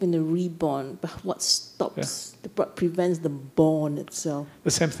stopping the reborn. But what stops, what prevents the born itself?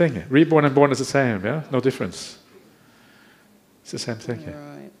 The same thing. Reborn and born is the same, yeah? No difference. It's the same thing. Yeah.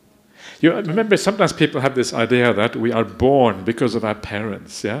 Right. You remember, sometimes people have this idea that we are born because of our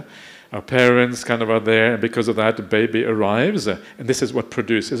parents, yeah? Our parents kind of are there, and because of that, the baby arrives, and this is what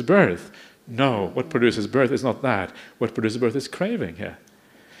produces birth. No, what produces birth is not that. What produces birth is craving here.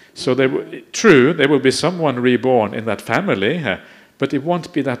 So there will be someone reborn in that family, but it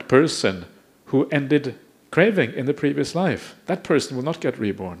won't be that person who ended craving in the previous life. That person will not get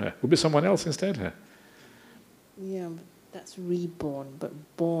reborn. It will be someone else instead. Yeah, but that's reborn, but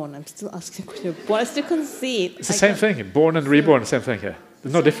born. I'm still asking a question. Born, I still can't see it. It's the same thing. Born and reborn, same thing here.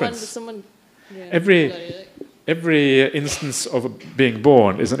 There's no difference. Yeah, Every instance of being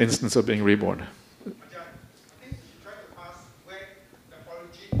born is an instance of being reborn.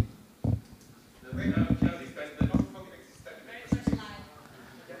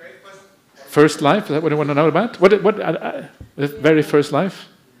 First life? Is that what you want to know about? The very first life?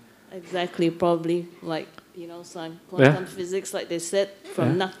 Exactly, probably like, quantum physics, like they said,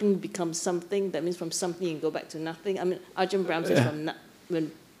 from nothing becomes something. That means from something you go back to nothing. I mean, Ajahn Brahmali says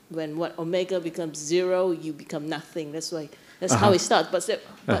when omega becomes zero, you become nothing. That's how it starts.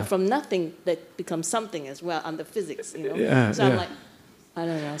 But from nothing, that becomes something as well under physics. I'm like, I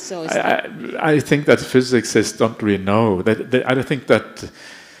don't know. So I think that physicists don't really know. I don't think that.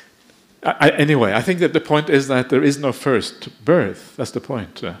 Anyway, I think that the point is that there is no first birth. That's the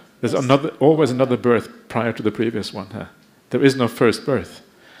point. There's always another birth prior to the previous one. There is no first birth.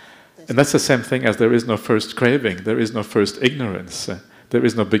 And that's the same thing as there is no first craving. There is no first ignorance. There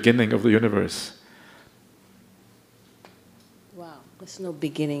is no beginning of the universe. Wow, there's no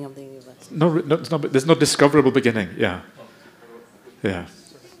beginning of the universe. There's no discoverable beginning. Yeah. Yeah.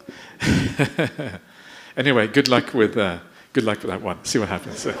 Anyway, good luck with that one. See what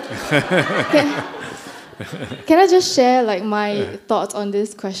happens. Can I just share my thoughts on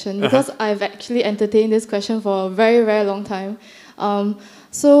this question? Because I've actually entertained this question for a very, very long time.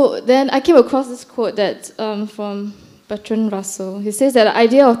 So then I came across this quote that from Bertrand Russell. He says that the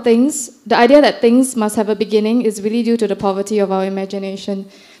idea that things must have a beginning is really due to the poverty of our imagination.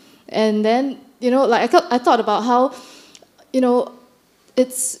 And then, I thought about how,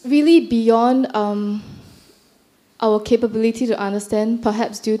 it's really beyond our capability to understand,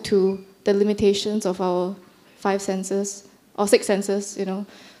 perhaps due to the limitations of our 5 senses, or 6 senses,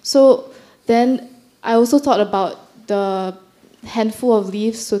 So then I also thought about the handful of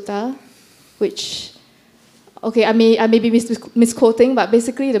leaves sutta, which, I may be misquoting, but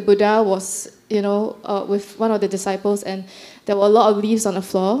basically the Buddha was, with one of the disciples, and there were a lot of leaves on the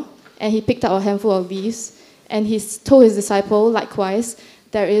floor, and he picked up a handful of leaves, and he told his disciple, likewise,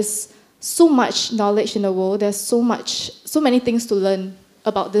 there is so much knowledge in the world, there's so many things to learn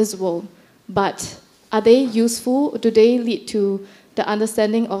about this world, but are they useful? Do they lead to the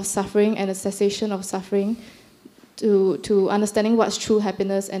understanding of suffering and the cessation of suffering, to understanding what's true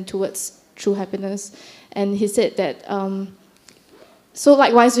happiness and towards true happiness? And he said that, so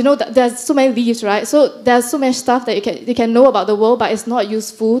likewise, there's so many leaves, right? So there's so much stuff that you can know about the world, but it's not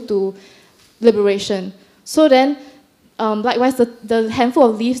useful to liberation. So then, likewise, the handful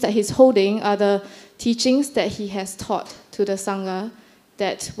of leaves that he's holding are the teachings that he has taught to the Sangha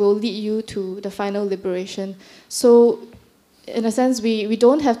that will lead you to the final liberation. So, in a sense, we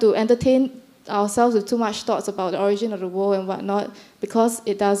don't have to entertain ourselves with too much thoughts about the origin of the world and whatnot, because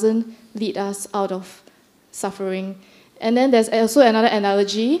it doesn't lead us out of suffering. And then there's also another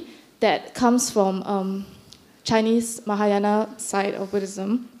analogy that comes from Chinese Mahayana side of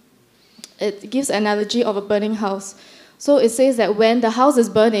Buddhism. It gives an analogy of a burning house. So it says that when the house is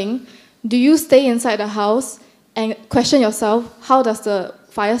burning, do you stay inside the house and question yourself, how does the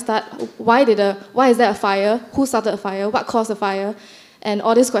fire start? Why is there a fire? Who started a fire? What caused the fire? And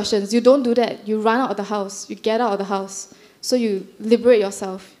all these questions. You don't do that. You run out of the house. You get out of the house. So you liberate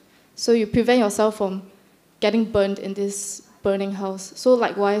yourself. So you prevent yourself from getting burned in this burning house. So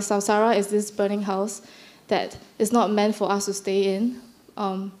likewise, samsara is this burning house that is not meant for us to stay in.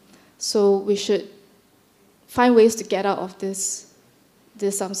 So we should find ways to get out of this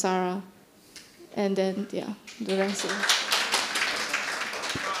samsara. And then, yeah, the rest.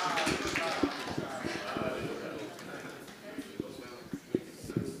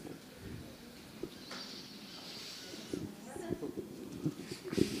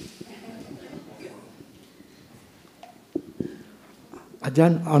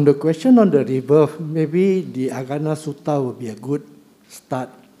 Ajahn, on the question on the rebirth, maybe the Agana Sutta would be a good start.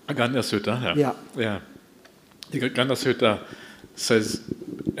 Agana Sutta, Yeah. Yeah. The Agana Sutta says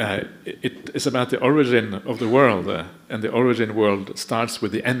it is about the origin of the world, and the origin world starts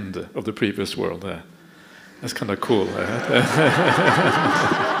with the end of the previous world. That's kind of cool. So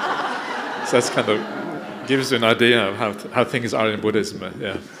that's kind of gives you an idea of how things are in Buddhism.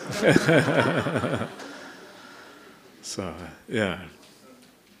 Yeah. So, yeah.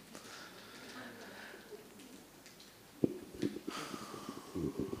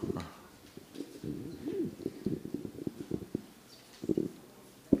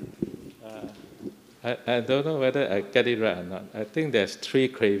 I don't know whether I get it right or not. I think there's 3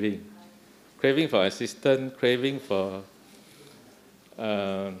 craving. Craving for assistance, craving for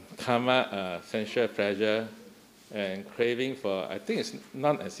karma, sensual pleasure, and craving for, I think it's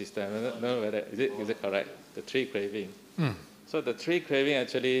non-assistant. I don't know whether, is it correct? The 3 craving. So the 3 craving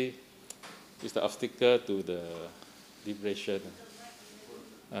actually is the obstacle to the liberation.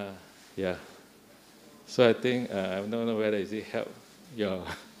 Yeah. So I think, I don't know whether it help your...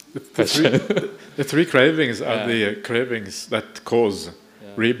 The 3 cravings are the cravings that cause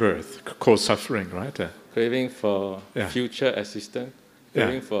rebirth, cause suffering, right? Craving for future assistance,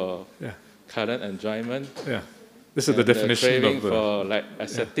 craving for current enjoyment. Yeah, this is the definition craving of the... for like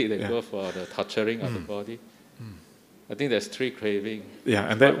ascetic, they go for the torturing of the body. I think there's 3 craving.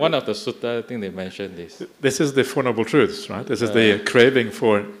 Yeah, and then one of the sutta, I think they mentioned this. This is the Four Noble Truths, right? This is the craving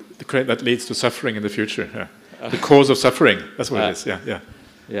for that leads to suffering in the future. Yeah. The cause of suffering. That's what it is.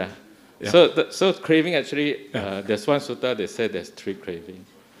 Yeah. So craving actually, there's one sutta that said there's 3 craving.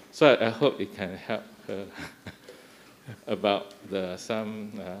 So I hope it can help her about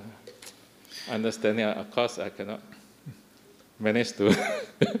some understanding. Of course, I cannot manage to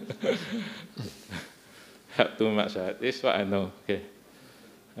help too much. This is what I know. Okay,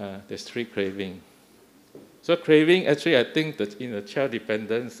 there's 3 craving. So craving, actually, I think that in the child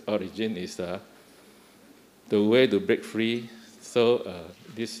dependence origin is the way to break free. So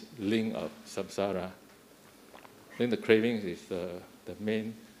this link of samsara, I think the craving is the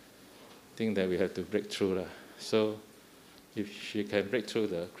main thing that we have to break through. So if she can break through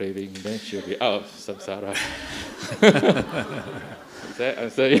the craving, then she'll be out of samsara. Does that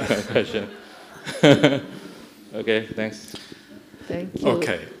answer your question? Okay, thanks. Thank you.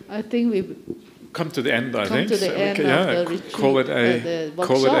 Okay. I think we come to the end. I think to the so end of the retreat, call it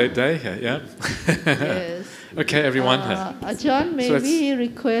a day. Yeah. Yes. Okay, everyone. Ajahn, may we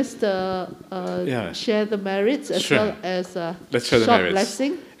request share the merits as well as let's share the short merits.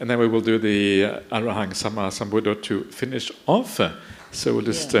 blessing, and then we will do the Arahang Sama Sambuddha to finish off. So we'll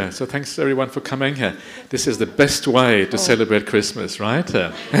just so thanks everyone for coming. This is the best way to celebrate Christmas, right?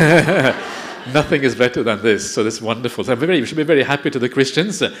 Nothing is better than this, so this is wonderful. So we should be very happy to the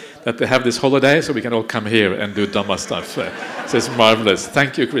Christians that they have this holiday, so we can all come here and do Dhamma stuff. So it's marvelous.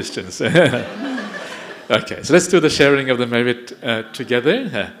 Thank you, Christians. Okay, so let's do the sharing of the merit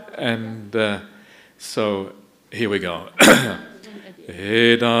together. And so here we go.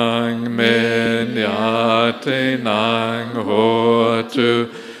 Edang men yatenang hotu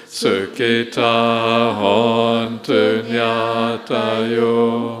sukita hontu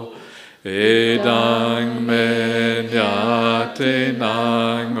nyatayo. Edang men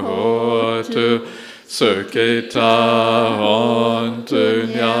yatenang hotu sukita hontu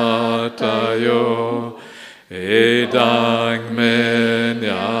nyatayo. Edang men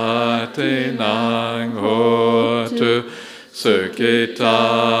yatenang hotu sukita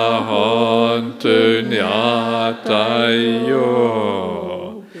hontu nyatayo.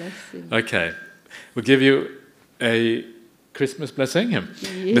 Okay, we'll give you a Christmas blessing.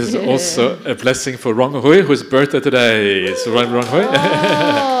 This is also a blessing for Rong Hui, whose birthday today is. Rong Hui.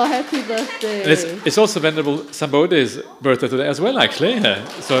 Oh, happy birthday! It's also Venerable Sambodhi's birthday today as well, actually.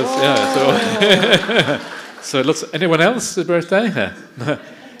 So it's, so lots. Anyone else's birthday?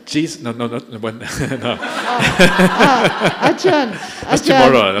 Jesus, no, when, no. Ajahn,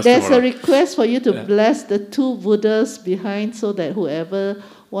 tomorrow, there's tomorrow. a request for you to bless the 2 Buddhas behind so that whoever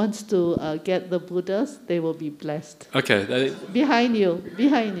wants to get the Buddhas, they will be blessed. Okay. Behind you.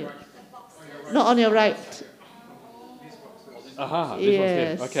 Not on your right. Aha,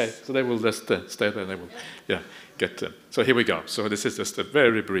 yes. Okay, so they will just stay there and they will get them. So here we go. So this is just a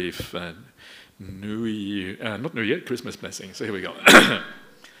very brief New Year, not New Year, Christmas blessing. So here we go.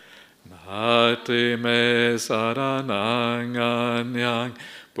 Nati me saranang anyang,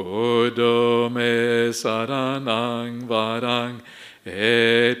 Buddho me saranang varang,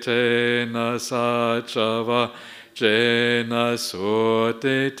 etena sachava, jena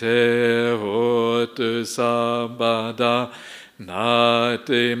sotite hotu sambada,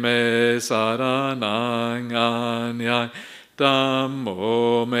 Nati me saranang anyang,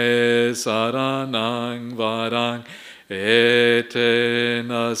 Dhammo me saranang varang,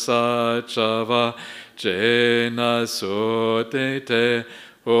 etena sachava, jena sotite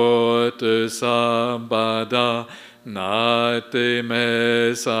hotu sambada, Nati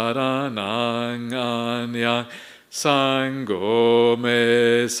me saranang anyang, Sangho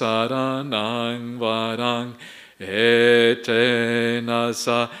me saranang varang, etena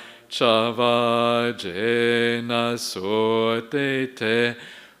sachava, jena sotite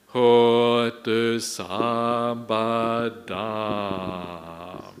hotu sambada.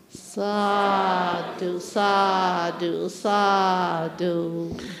 Sadhu, sadhu,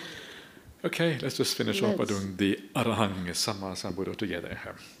 sadhu. Okay, let's just finish off by doing the Arahang Samma Sambuddha together.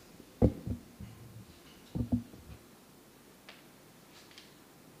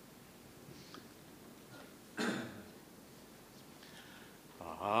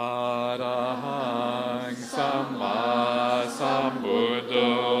 Arahang Samma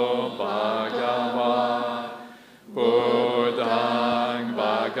Sambuddho Bhagava Buddhang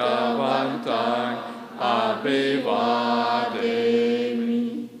Bhagavantang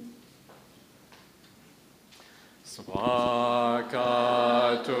Abhivademi Svakato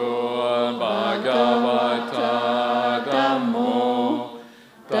Bhagavata Dhammo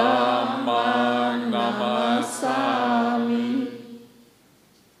Dhammang Namasami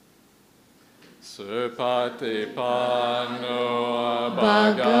Supatipanno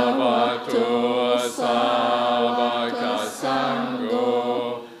Bhagavato Savaka Sangho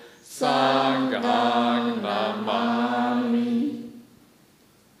Sanghang Namami.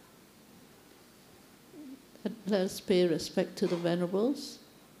 Let us pay respect to the Venerables.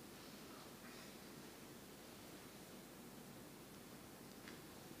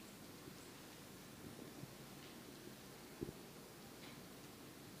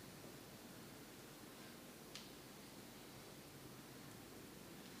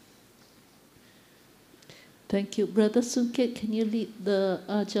 Thank you. Brother Sunket, can you lead the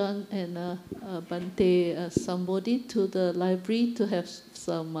Ajahn and Bante somebody to the library to have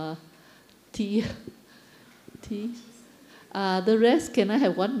some tea? The rest, can I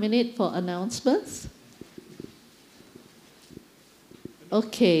have 1 minute for announcements?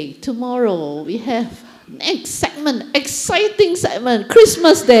 Okay, tomorrow we have next segment, exciting segment,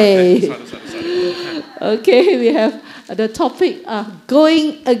 Christmas Day. Okay, we have the topic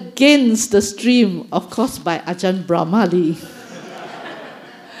Going Against the Stream, of course by Ajahn Brahmali.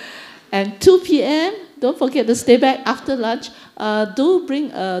 And 2 p.m., don't forget to stay back after lunch. Do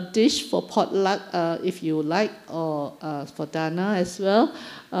bring a dish for potluck if you like, or for Dana as well.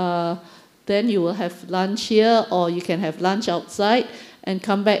 Then you will have lunch here, or you can have lunch outside and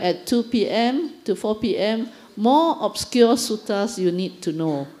come back at 2 p.m. to 4 p.m. More obscure suttas you need to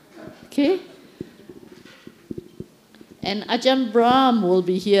know. Okay? And Ajahn Brahm will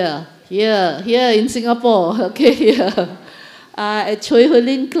be here in Singapore, okay, here. At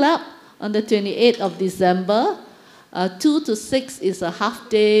𝐵𝑗𝑎𝑐𝑡 Club on the 28th of December. 2 to 6 is a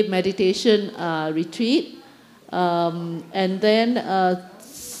half-day meditation retreat. And then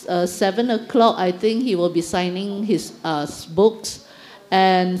 7 o'clock, I think he will be signing his books.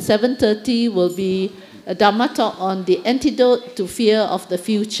 And 7:30 will be a Dhamma talk on the antidote to fear of the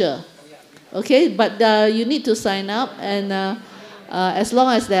future. Okay, but you need to sign up, and as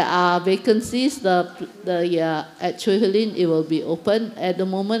long as there are vacancies, at 𝐵𝑗𝑎𝑐𝑡 it will be open. At the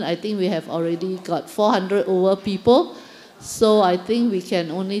moment, I think we have already got 400 over people, so I think we can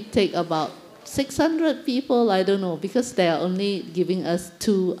only take about 600 people. I don't know, because they are only giving us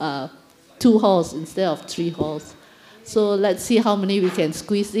two halls instead of 3 halls. So let's see how many we can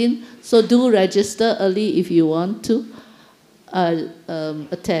squeeze in. So do register early if you want to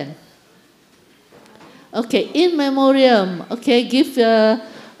attend. Okay, in memoriam. Okay, share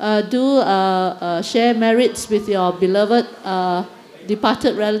merits with your beloved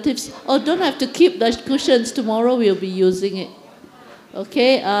departed relatives. Oh, don't have to keep the cushions. Tomorrow we'll be using it.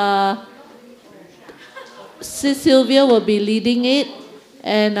 Okay. Sis Sylvia will be leading it,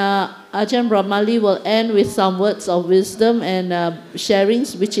 and Ajahn Brahmali will end with some words of wisdom and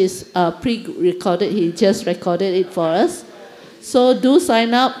sharings, which is pre-recorded. He just recorded it for us. So do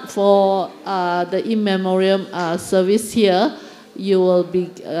sign up for the in memoriam service here. You will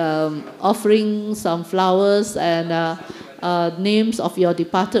be offering some flowers, and names of your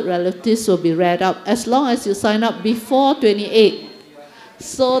departed relatives will be read up as long as you sign up before 28.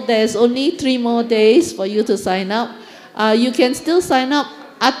 So there's only 3 more days for you to sign up. You can still sign up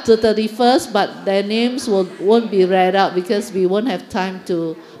up to 31st, but their names won't be read out because we won't have time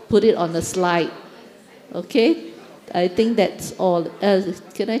to put it on the slide. Okay? I think that's all.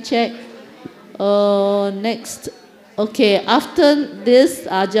 Can I check? Next. Okay, after this,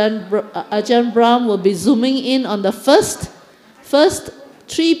 Ajahn Brahm will be zooming in on the first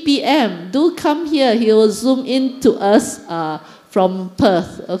 3 p.m. Do come here. He will zoom in to us from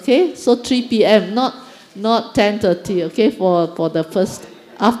Perth. Okay, so 3 p.m. Not 10:30. Okay, for the first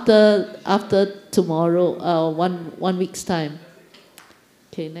after tomorrow, one week's time.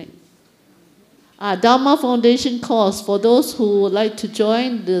 Okay, next. Dharma Foundation course for those who would like to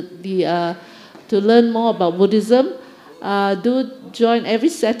join to learn more about Buddhism. Do join every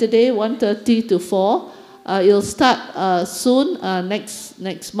Saturday, 1:30 to 4. It'll start soon,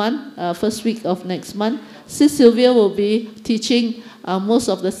 next month, first week of next month. Sis Sylvia will be teaching most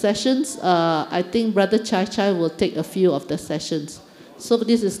of the sessions. I think Brother Chai Chai will take a few of the sessions. So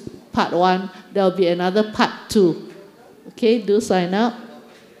this is part 1. There will be another part 2. Okay, do sign up.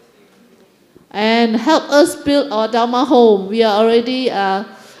 And help us build our Dharma home. We are already,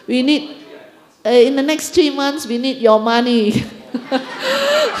 we need, in the next 3 months, we need your money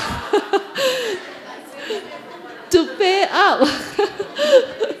to pay up.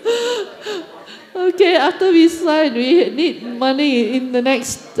 Okay, after we sign, we need money in the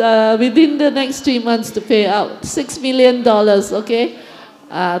next, within the next 3 months to pay out. $6 million, okay?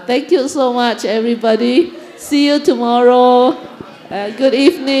 Thank you so much, everybody. See you tomorrow. Good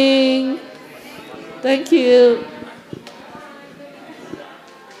evening. Thank you.